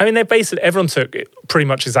then? I mean, everyone took it pretty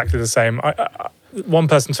much exactly the same. One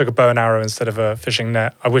person took a bow and arrow instead of a fishing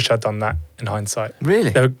net. I wish I'd done that in hindsight. Really?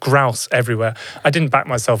 There were grouse everywhere. I didn't back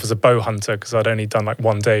myself as a bow hunter because I'd only done like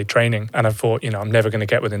 1 day training. And I thought, I'm never going to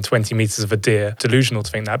get within 20 meters of a deer. Delusional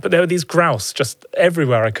to think that. But there were these grouse just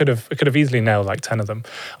everywhere. I could have easily nailed like 10 of them.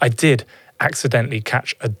 I did accidentally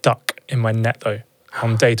catch a duck in my net though.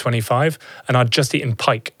 On day 25, and I'd just eaten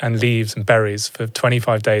pike and leaves and berries for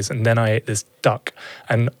 25 days, and then I ate this duck.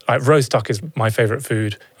 And like, roast duck is my favourite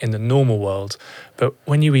food in the normal world, but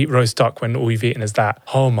when you eat roast duck when all you've eaten is that,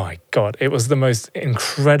 oh my God, it was the most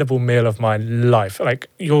incredible meal of my life. Like,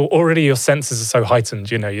 your senses are so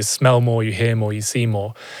heightened, you smell more, you hear more, you see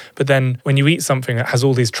more. But then when you eat something that has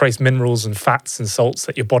all these trace minerals and fats and salts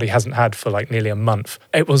that your body hasn't had for like nearly a month,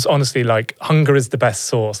 it was honestly like hunger is the best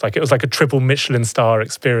sauce. Like, it was like a triple Michelin star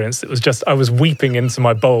experience. It was just, I was weeping into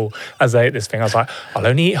my bowl as I ate this thing. I was like, I'll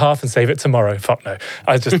only eat half and save it tomorrow. Fuck no.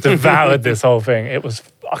 I just devoured this whole thing. It was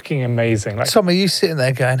fucking amazing. Like, Tom, are you sitting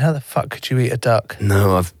there going, how the fuck could you eat a duck?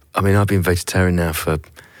 No, I've been vegetarian now for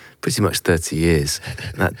pretty much 30 years.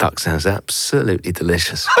 That duck sounds absolutely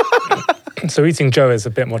delicious. so eating Joe is a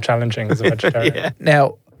bit more challenging as a vegetarian. Yeah.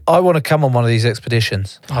 Now, I want to come on one of these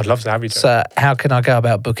expeditions. Oh, I'd love to have you, Joe. So how can I go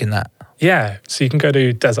about booking that? Yeah, so you can go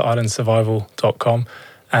to desertislandsurvival.com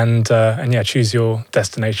and choose your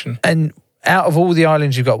destination. And out of all the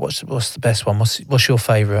islands you've got, what's the best one? What's your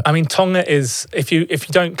favourite? I mean, Tonga is, if you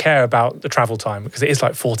don't care about the travel time, because it is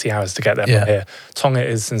like 40 hours to get there from here, Tonga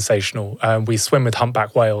is sensational. We swim with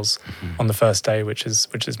humpback whales on the first day, which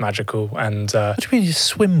is magical. And What do you mean you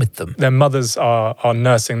swim with them? their mothers are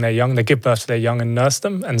nursing their young. They give birth to their young and nurse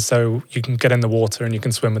them. And so you can get in the water and you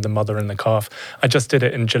can swim with the mother and the calf. I just did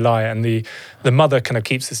it in July, and the mother kind of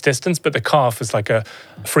keeps its distance, but the calf is like a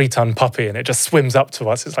 3-ton puppy, and it just swims up to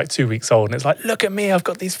us. It's like 2 weeks old. And it's like, look at me, I've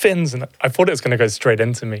got these fins. And I thought it was going to go straight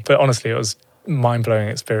into me. But honestly, it was a mind-blowing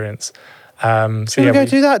experience. Do you want to go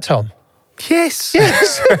do that, Tom? Yes.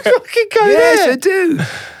 Yes, fucking go Yes, there. I do.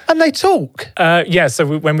 And they talk.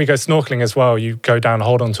 So when we go snorkeling as well, you go down,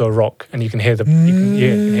 hold onto a rock, and you can hear them. You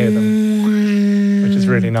can hear them, which is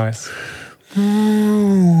really nice.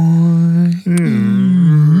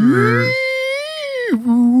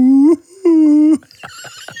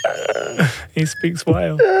 He speaks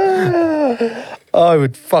whale. I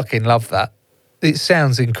would fucking love that. It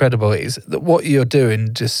sounds incredible. What you're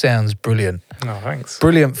doing just sounds brilliant. Oh, thanks.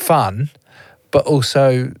 Brilliant fun, but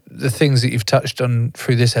also the things that you've touched on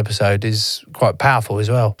through this episode is quite powerful as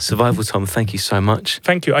well. Survival Tom, thank you so much.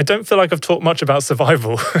 Thank you. I don't feel like I've talked much about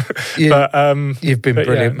survival. You've been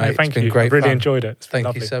brilliant, mate. Thank it's been you. great I've really fun. enjoyed it. It's been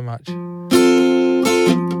Thank you lovely. so much.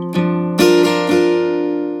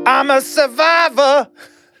 I'm a survivor.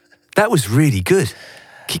 That was really good.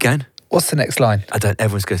 Keep going. What's the next line?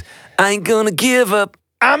 Everyone goes, I ain't gonna give up.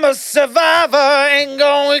 I'm a survivor, ain't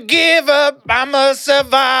gonna give up. I'm a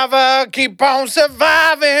survivor, keep on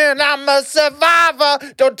surviving. I'm a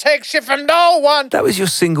survivor, don't take shit from no one. That was your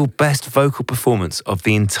single best vocal performance of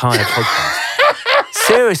the entire podcast.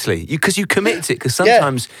 Seriously, because you commit to it, because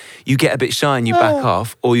sometimes you get a bit shy and you back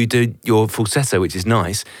off, or you do your falsetto, which is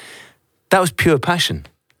nice. That was pure passion.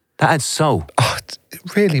 That had soul. Oh, it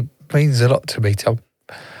really means a lot to me, Tom.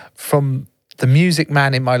 From the music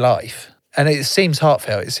man in my life. And it seems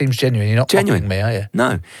heartfelt. It seems genuine. You're not mocking me, are you?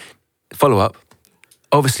 No. Follow up.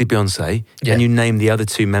 Obviously Beyonce. Yeah. And you name the other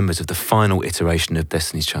two members of the final iteration of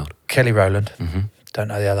Destiny's Child. Kelly Rowland. Don't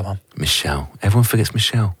know the other one. Michelle. Everyone forgets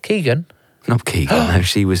Michelle. Keegan. Not Keegan. No,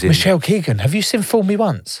 she was in... Michelle Keegan. Have you seen Fool Me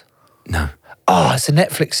Once? No. Oh, it's a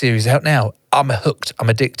Netflix series out now. I'm hooked. I'm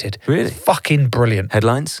addicted. Really? It's fucking brilliant.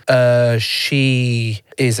 Headlines? She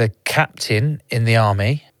is a captain in the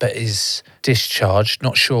army, but is discharged.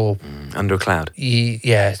 Not sure. Under a cloud.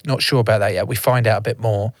 Yeah, not sure about that yet. We find out a bit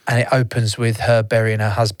more. And it opens with her burying her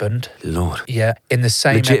husband. Lord. Yeah, in the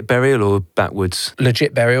same... Legit burial or backwards?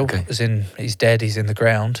 Legit burial, Okay. as in he's dead, he's in the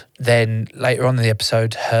ground. Then later on in the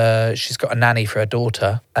episode, she's got a nanny for her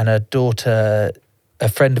daughter, and her daughter, a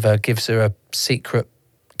friend of her, gives her a secret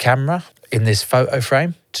camera in this photo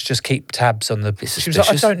frame to just keep tabs on the... She was like,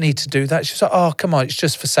 I don't need to do that. She was like, oh, come on, it's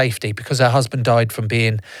just for safety, because her husband died from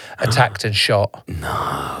being attacked and shot.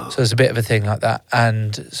 No. So there's a bit of a thing like that.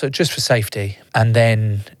 And so just for safety. And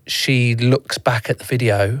then she looks back at the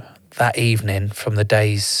video that evening from the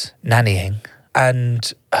day's nannying,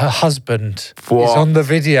 and her husband is on the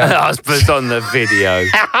video. Her husband's on the video.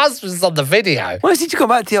 Her husband's on the video. Why did you go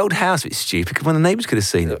back to the old house? It's stupid, because one of the neighbours could have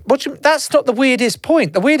seen it. That's not the weirdest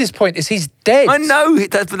point. The weirdest point is he's dead. I know,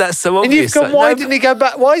 but that's so obvious. And you've gone, why didn't he go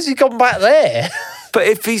back? Why has he gone back there? But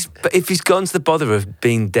if he's gone to the bother of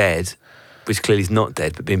being dead, which clearly he's not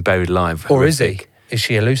dead, but being buried alive. Or is he? horrific. Is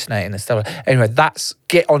she hallucinating and stuff? Anyway,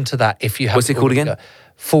 get onto that if you have. What's it called again?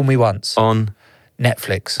 Fool Me Once. On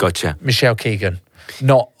Netflix. Gotcha. Michelle Keegan.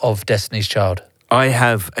 Not of Destiny's Child. I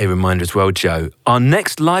have a reminder as well, Joe. Our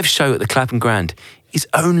next live show at the Clapham Grand is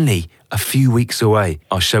only a few weeks away.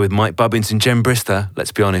 Our show with Mike Bubbins and Jen Brister,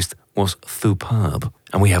 let's be honest, was superb.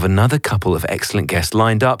 And we have another couple of excellent guests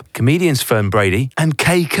lined up, comedians Fern Brady and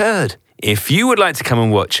Kay Kurd. If you would like to come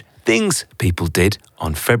and watch Things People Did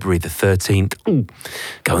on February the 13th,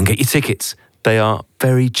 go and get your tickets. They are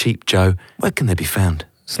very cheap, Joe. Where can they be found?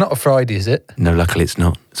 It's not a Friday, is it? No, luckily it's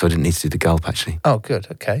not. So I didn't need to do the gulp, actually. Oh, good.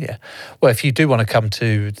 Okay, yeah. Well, if you do want to come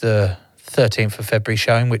to the 13th of February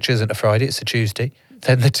showing, which isn't a Friday, it's a Tuesday,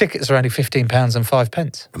 then the tickets are only £15 and 5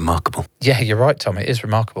 pence. Remarkable. Yeah, you're right, Tom. It is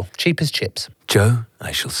remarkable. Cheap as chips. Joe,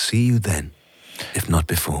 I shall see you then, if not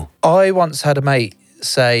before. I once had a mate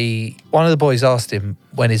say, one of the boys asked him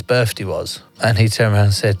when his birthday was, and he turned around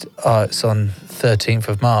and said, oh, it's on 13th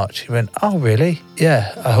of March. He went, oh, really?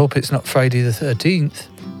 Yeah, I hope it's not Friday the 13th.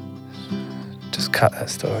 Just cut that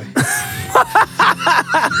story.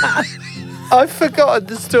 I've forgotten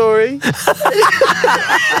the story.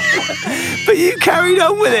 But you carried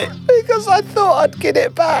on with it. Because I thought I'd get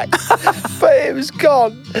it back. But it was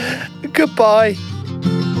gone. Goodbye.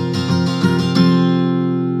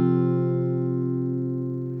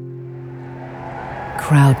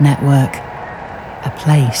 Crowd Network, a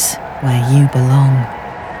place where you belong.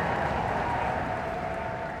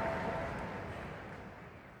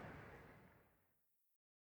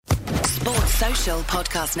 Sports Social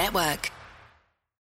Podcast Network.